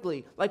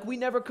perfectly, like we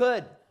never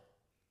could,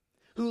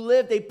 who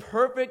lived a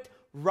perfect,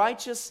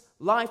 righteous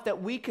life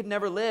that we could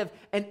never live.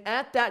 And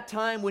at that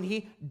time when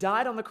he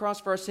died on the cross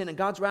for our sin and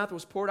God's wrath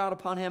was poured out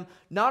upon him,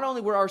 not only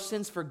were our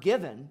sins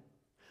forgiven,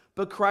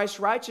 but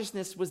Christ's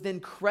righteousness was then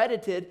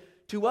credited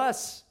to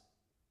us.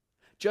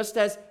 Just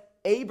as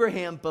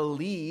Abraham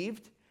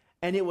believed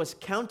and it was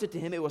counted to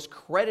him, it was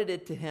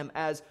credited to him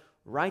as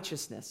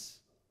righteousness.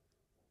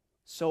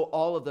 So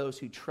all of those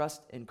who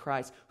trust in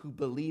Christ, who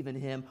believe in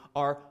him,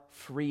 are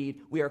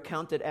freed. We are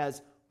counted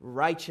as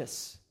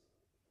righteous.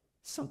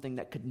 Something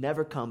that could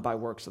never come by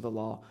works of the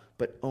law,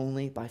 but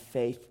only by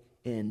faith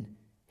in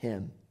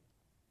him.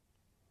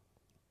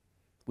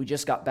 We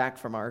just got back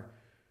from our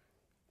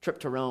trip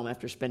to Rome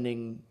after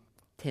spending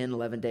 10,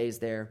 11 days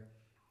there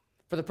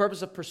for the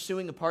purpose of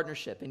pursuing a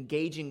partnership,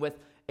 engaging with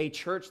a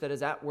church that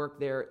is at work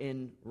there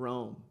in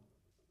Rome.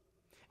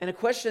 And a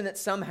question that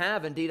some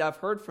have, indeed I've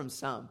heard from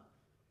some,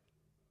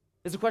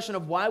 is the question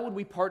of why would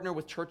we partner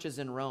with churches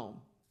in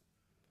Rome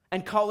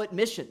and call it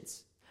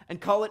missions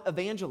and call it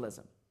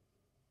evangelism?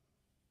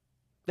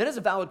 That is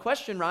a valid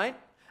question, right?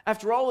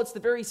 After all, it's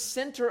the very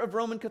center of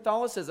Roman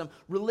Catholicism.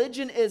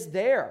 Religion is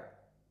there.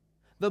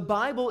 The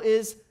Bible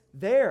is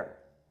there.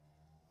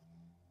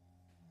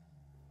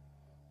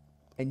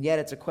 And yet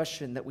it's a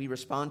question that we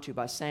respond to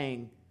by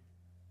saying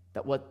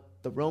that what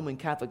the Roman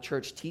Catholic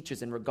Church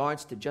teaches in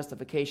regards to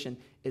justification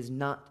is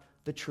not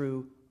the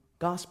true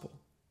gospel.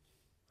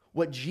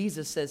 What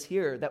Jesus says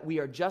here, that we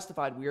are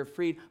justified, we are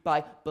freed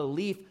by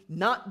belief,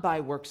 not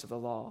by works of the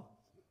law,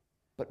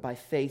 but by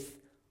faith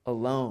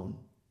alone.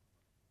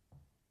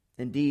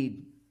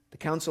 Indeed, the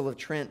Council of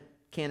Trent,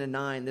 Canon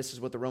 9, this is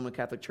what the Roman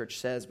Catholic Church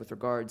says with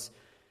regards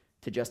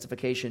to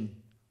justification.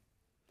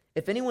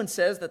 If anyone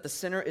says that the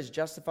sinner is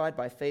justified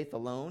by faith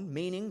alone,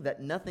 meaning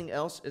that nothing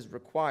else is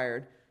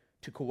required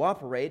to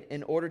cooperate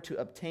in order to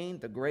obtain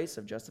the grace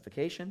of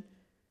justification,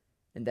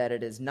 and that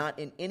it is not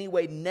in any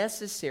way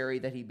necessary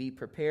that he be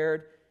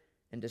prepared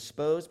and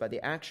disposed by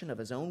the action of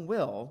his own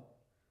will,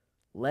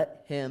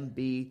 let him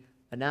be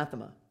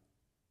anathema.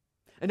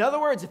 In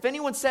other words, if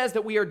anyone says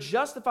that we are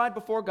justified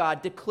before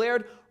God,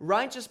 declared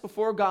righteous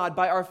before God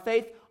by our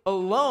faith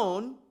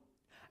alone,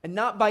 and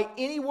not by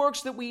any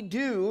works that we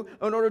do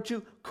in order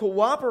to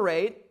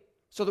cooperate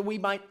so that we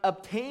might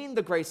obtain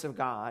the grace of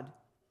God,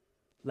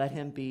 let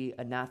him be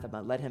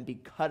anathema, let him be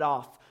cut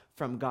off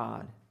from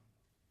God.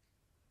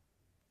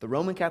 The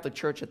Roman Catholic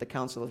Church at the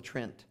Council of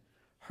Trent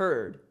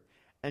heard,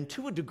 and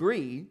to a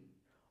degree,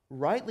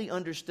 rightly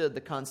understood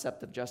the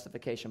concept of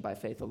justification by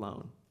faith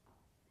alone.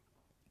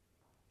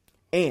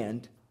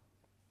 And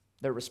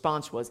their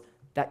response was,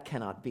 that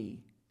cannot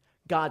be.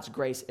 God's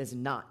grace is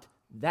not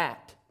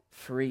that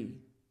free.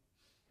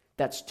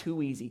 That's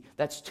too easy.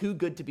 That's too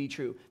good to be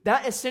true.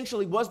 That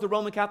essentially was the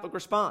Roman Catholic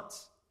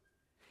response.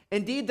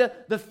 Indeed,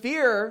 the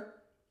fear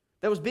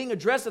that was being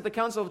addressed at the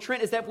Council of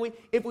Trent is that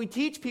if we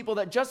teach people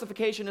that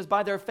justification is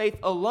by their faith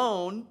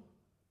alone,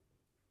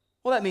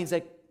 well, that means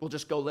they will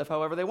just go live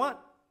however they want.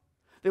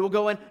 They will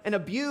go in and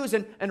abuse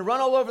and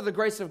run all over the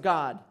grace of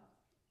God.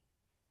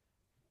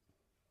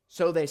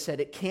 So they said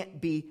it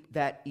can't be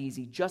that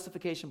easy.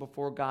 Justification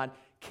before God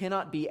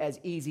cannot be as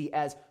easy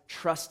as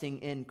trusting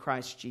in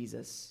Christ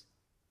Jesus.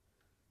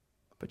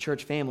 But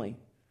church family,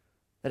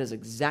 that is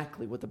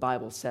exactly what the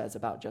Bible says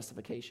about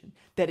justification.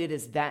 That it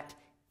is that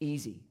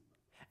easy.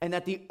 and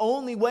that the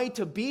only way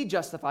to be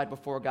justified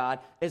before God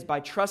is by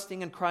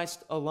trusting in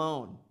Christ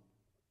alone.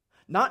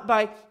 Not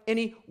by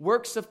any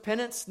works of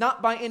penance,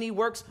 not by any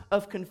works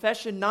of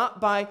confession, not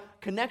by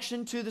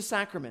connection to the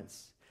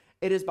sacraments.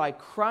 It is by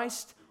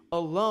Christ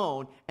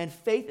alone and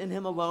faith in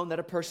him alone that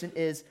a person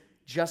is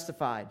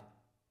justified.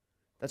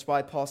 That's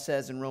why Paul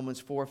says in Romans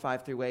 4,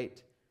 5 through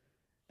 8,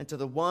 and to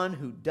the one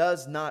who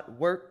does not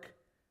work,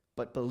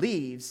 but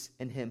believes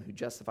in him who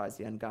justifies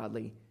the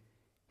ungodly,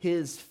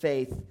 his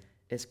faith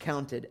is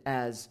counted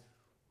as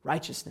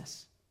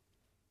righteousness.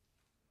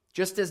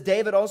 Just as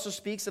David also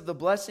speaks of the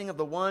blessing of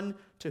the one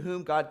to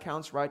whom God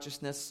counts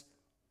righteousness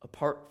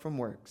apart from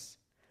works.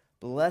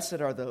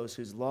 Blessed are those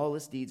whose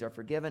lawless deeds are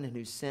forgiven and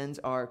whose sins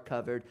are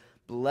covered.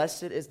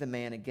 Blessed is the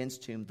man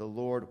against whom the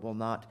Lord will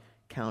not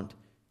count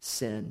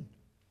sin.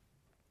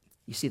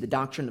 You see, the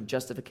doctrine of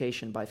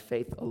justification by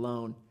faith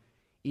alone,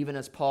 even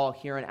as Paul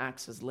here in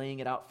Acts is laying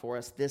it out for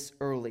us this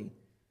early,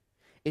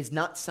 is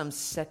not some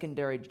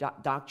secondary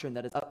doctrine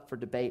that is up for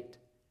debate.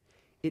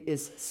 It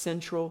is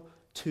central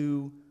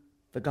to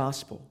the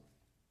gospel.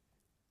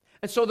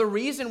 And so the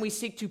reason we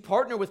seek to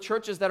partner with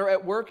churches that are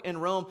at work in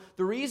Rome,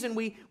 the reason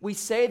we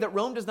say that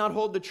Rome does not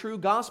hold the true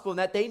gospel and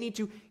that they need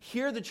to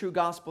hear the true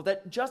gospel,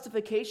 that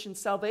justification,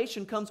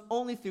 salvation comes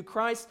only through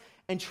Christ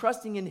and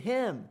trusting in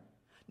him,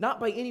 not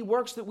by any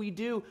works that we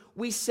do.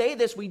 We say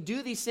this, we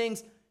do these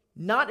things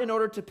not in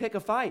order to pick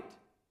a fight,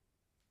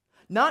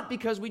 not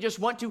because we just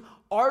want to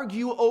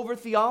argue over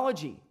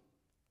theology,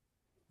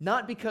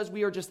 not because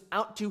we are just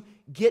out to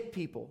get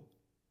people.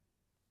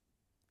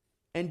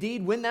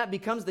 Indeed, when that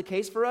becomes the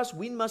case for us,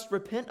 we must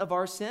repent of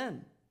our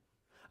sin,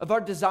 of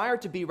our desire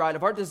to be right,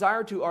 of our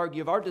desire to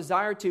argue, of our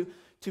desire to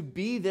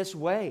be this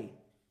way.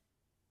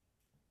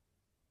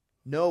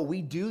 No,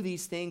 we do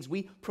these things.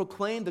 We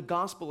proclaim the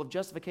gospel of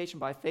justification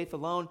by faith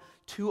alone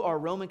to our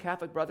Roman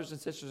Catholic brothers and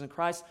sisters in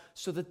Christ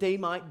so that they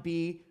might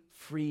be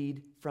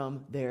freed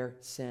from their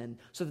sin,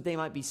 so that they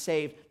might be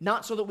saved,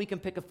 not so that we can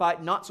pick a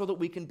fight, not so that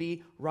we can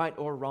be right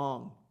or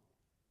wrong.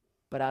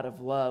 But out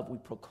of love, we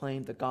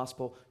proclaim the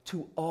gospel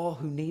to all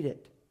who need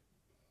it.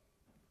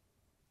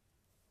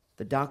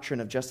 The doctrine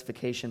of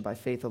justification by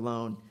faith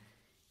alone,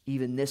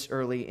 even this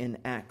early in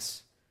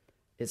Acts,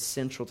 is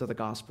central to the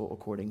gospel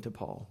according to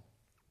Paul.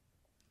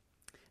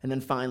 And then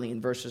finally, in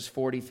verses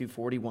 40 through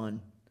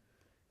 41,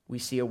 we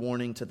see a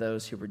warning to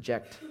those who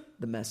reject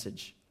the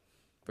message.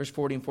 Verse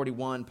 40 and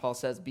 41, Paul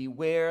says,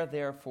 "Beware,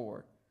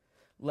 therefore,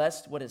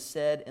 lest what is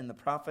said in the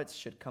prophets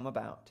should come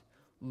about.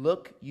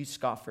 Look, you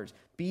scoffers,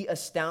 be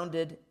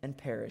astounded and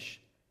perish.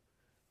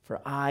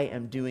 For I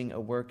am doing a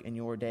work in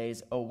your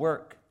days, a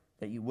work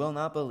that you will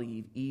not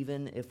believe,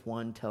 even if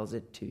one tells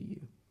it to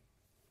you."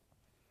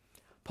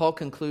 Paul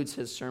concludes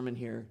his sermon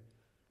here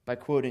by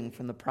quoting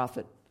from the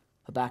prophet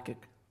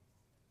Habakkuk.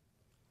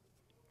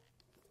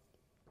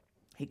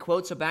 He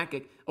quotes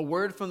Habakkuk, a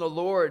word from the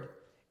Lord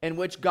in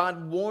which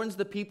God warns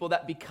the people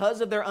that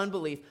because of their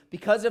unbelief,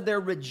 because of their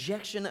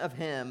rejection of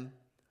him,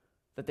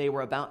 that they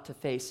were about to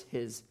face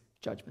his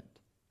judgment.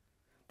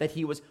 That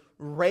he was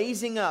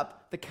raising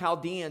up the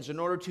Chaldeans in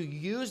order to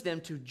use them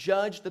to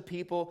judge the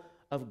people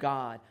of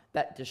God.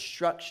 That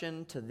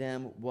destruction to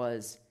them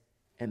was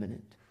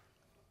imminent.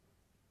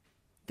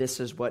 This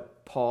is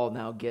what Paul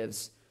now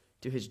gives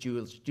to his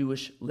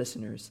Jewish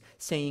listeners,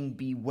 saying,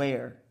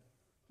 "Beware,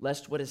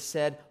 lest what is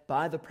said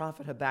by the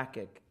prophet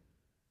Habakkuk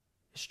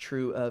is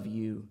true of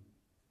you."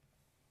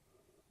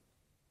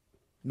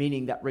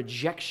 Meaning that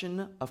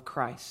rejection of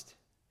Christ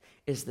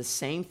is the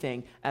same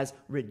thing as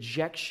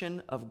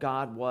rejection of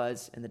God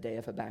was in the day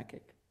of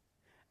Habakkuk.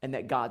 And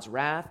that God's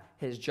wrath,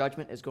 his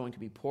judgment, is going to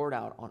be poured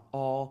out on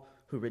all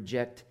who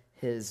reject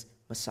his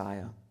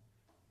Messiah.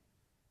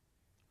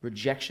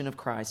 Rejection of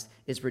Christ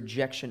is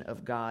rejection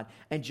of God.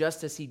 And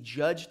just as he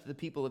judged the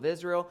people of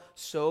Israel,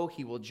 so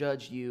he will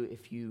judge you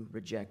if you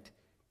reject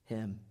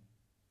him.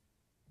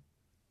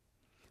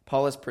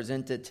 Paul has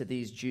presented to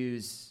these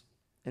Jews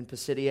in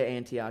Pisidia,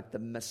 Antioch, the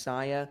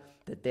Messiah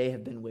that they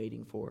have been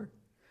waiting for,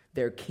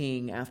 their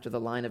king after the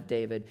line of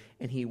David,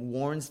 and he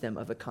warns them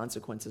of the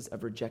consequences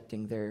of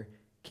rejecting their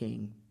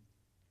king.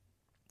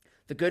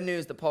 The good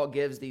news that Paul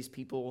gives these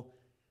people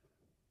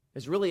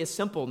is really a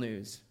simple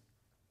news.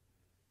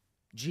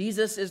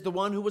 Jesus is the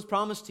one who was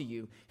promised to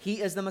you.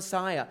 He is the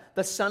Messiah,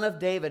 the Son of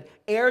David,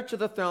 heir to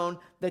the throne,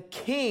 the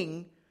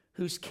King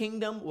whose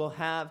kingdom will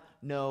have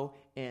no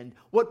end.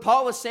 What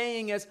Paul is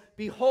saying is,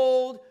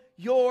 behold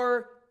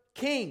your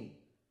King.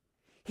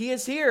 He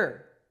is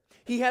here.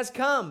 He has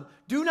come.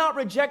 Do not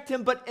reject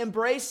him, but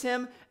embrace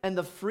him and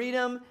the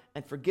freedom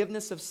and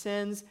forgiveness of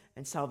sins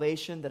and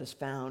salvation that is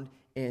found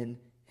in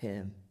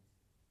him.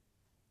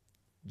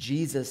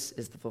 Jesus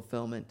is the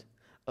fulfillment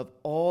of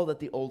all that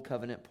the old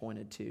covenant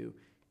pointed to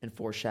and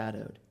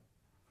foreshadowed.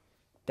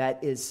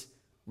 That is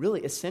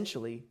really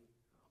essentially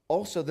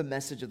also the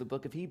message of the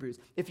book of Hebrews.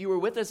 If you were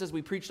with us as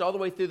we preached all the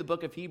way through the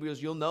book of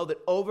Hebrews, you'll know that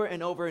over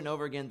and over and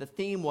over again, the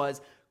theme was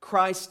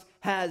Christ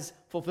has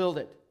fulfilled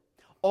it.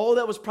 All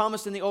that was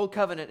promised in the old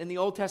covenant, in the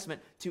Old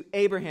Testament, to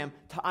Abraham,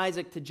 to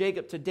Isaac, to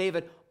Jacob, to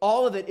David,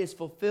 all of it is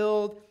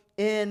fulfilled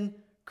in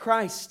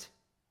Christ.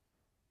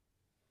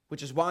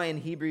 Which is why in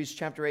Hebrews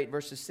chapter 8,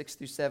 verses 6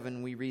 through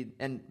 7, we read,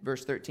 and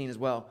verse 13 as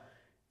well,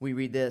 we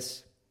read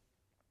this.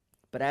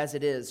 But as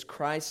it is,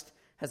 Christ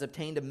has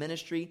obtained a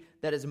ministry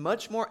that is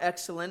much more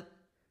excellent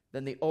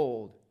than the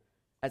old,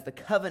 as the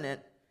covenant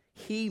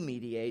he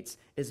mediates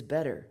is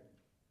better,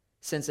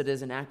 since it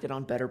is enacted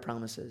on better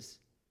promises.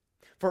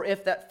 For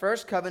if that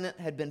first covenant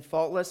had been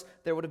faultless,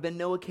 there would have been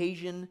no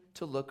occasion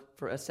to look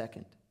for a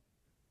second.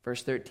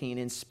 Verse 13,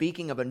 in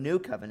speaking of a new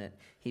covenant,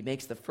 he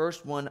makes the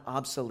first one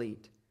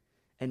obsolete.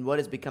 And what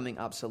is becoming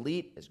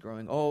obsolete is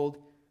growing old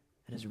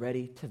and is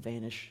ready to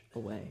vanish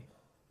away.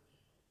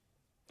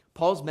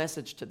 Paul's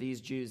message to these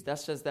Jews,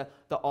 that's as the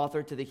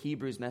author to the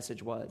Hebrews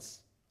message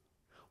was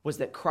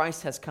that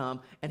Christ has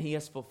come and he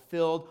has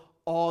fulfilled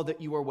all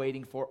that you are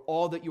waiting for,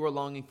 all that you are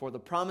longing for. The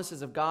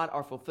promises of God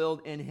are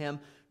fulfilled in him.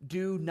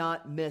 Do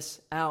not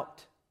miss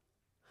out.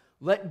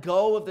 Let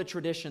go of the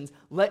traditions.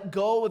 Let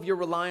go of your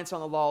reliance on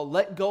the law.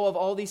 Let go of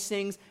all these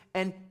things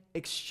and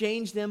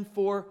exchange them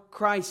for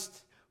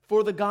Christ,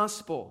 for the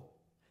gospel.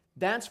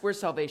 That's where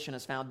salvation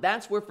is found.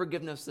 That's where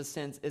forgiveness of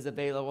sins is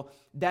available.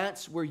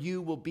 That's where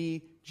you will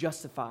be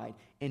justified,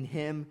 in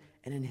him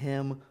and in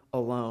him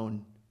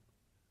alone.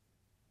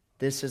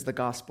 This is the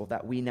gospel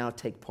that we now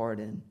take part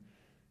in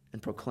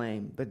and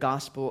proclaim. The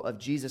gospel of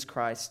Jesus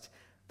Christ,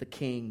 the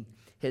King,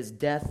 his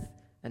death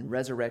and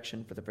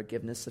resurrection for the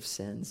forgiveness of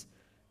sins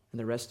and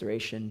the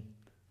restoration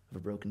of a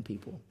broken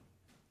people.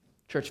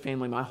 Church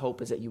family, my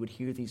hope is that you would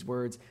hear these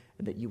words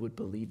and that you would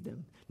believe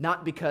them.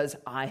 Not because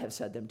I have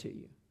said them to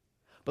you,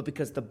 but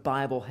because the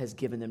Bible has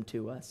given them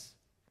to us.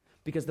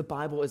 Because the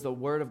Bible is the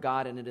Word of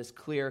God, and it is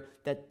clear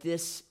that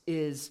this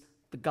is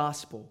the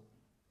gospel.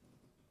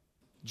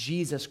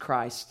 Jesus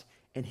Christ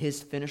and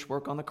his finished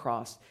work on the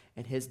cross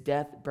and his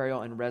death,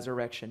 burial, and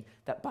resurrection,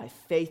 that by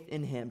faith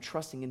in him,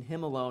 trusting in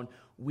him alone,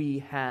 we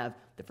have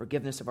the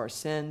forgiveness of our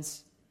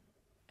sins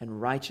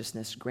and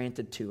righteousness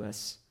granted to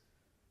us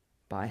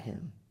by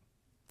him.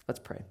 Let's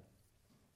pray.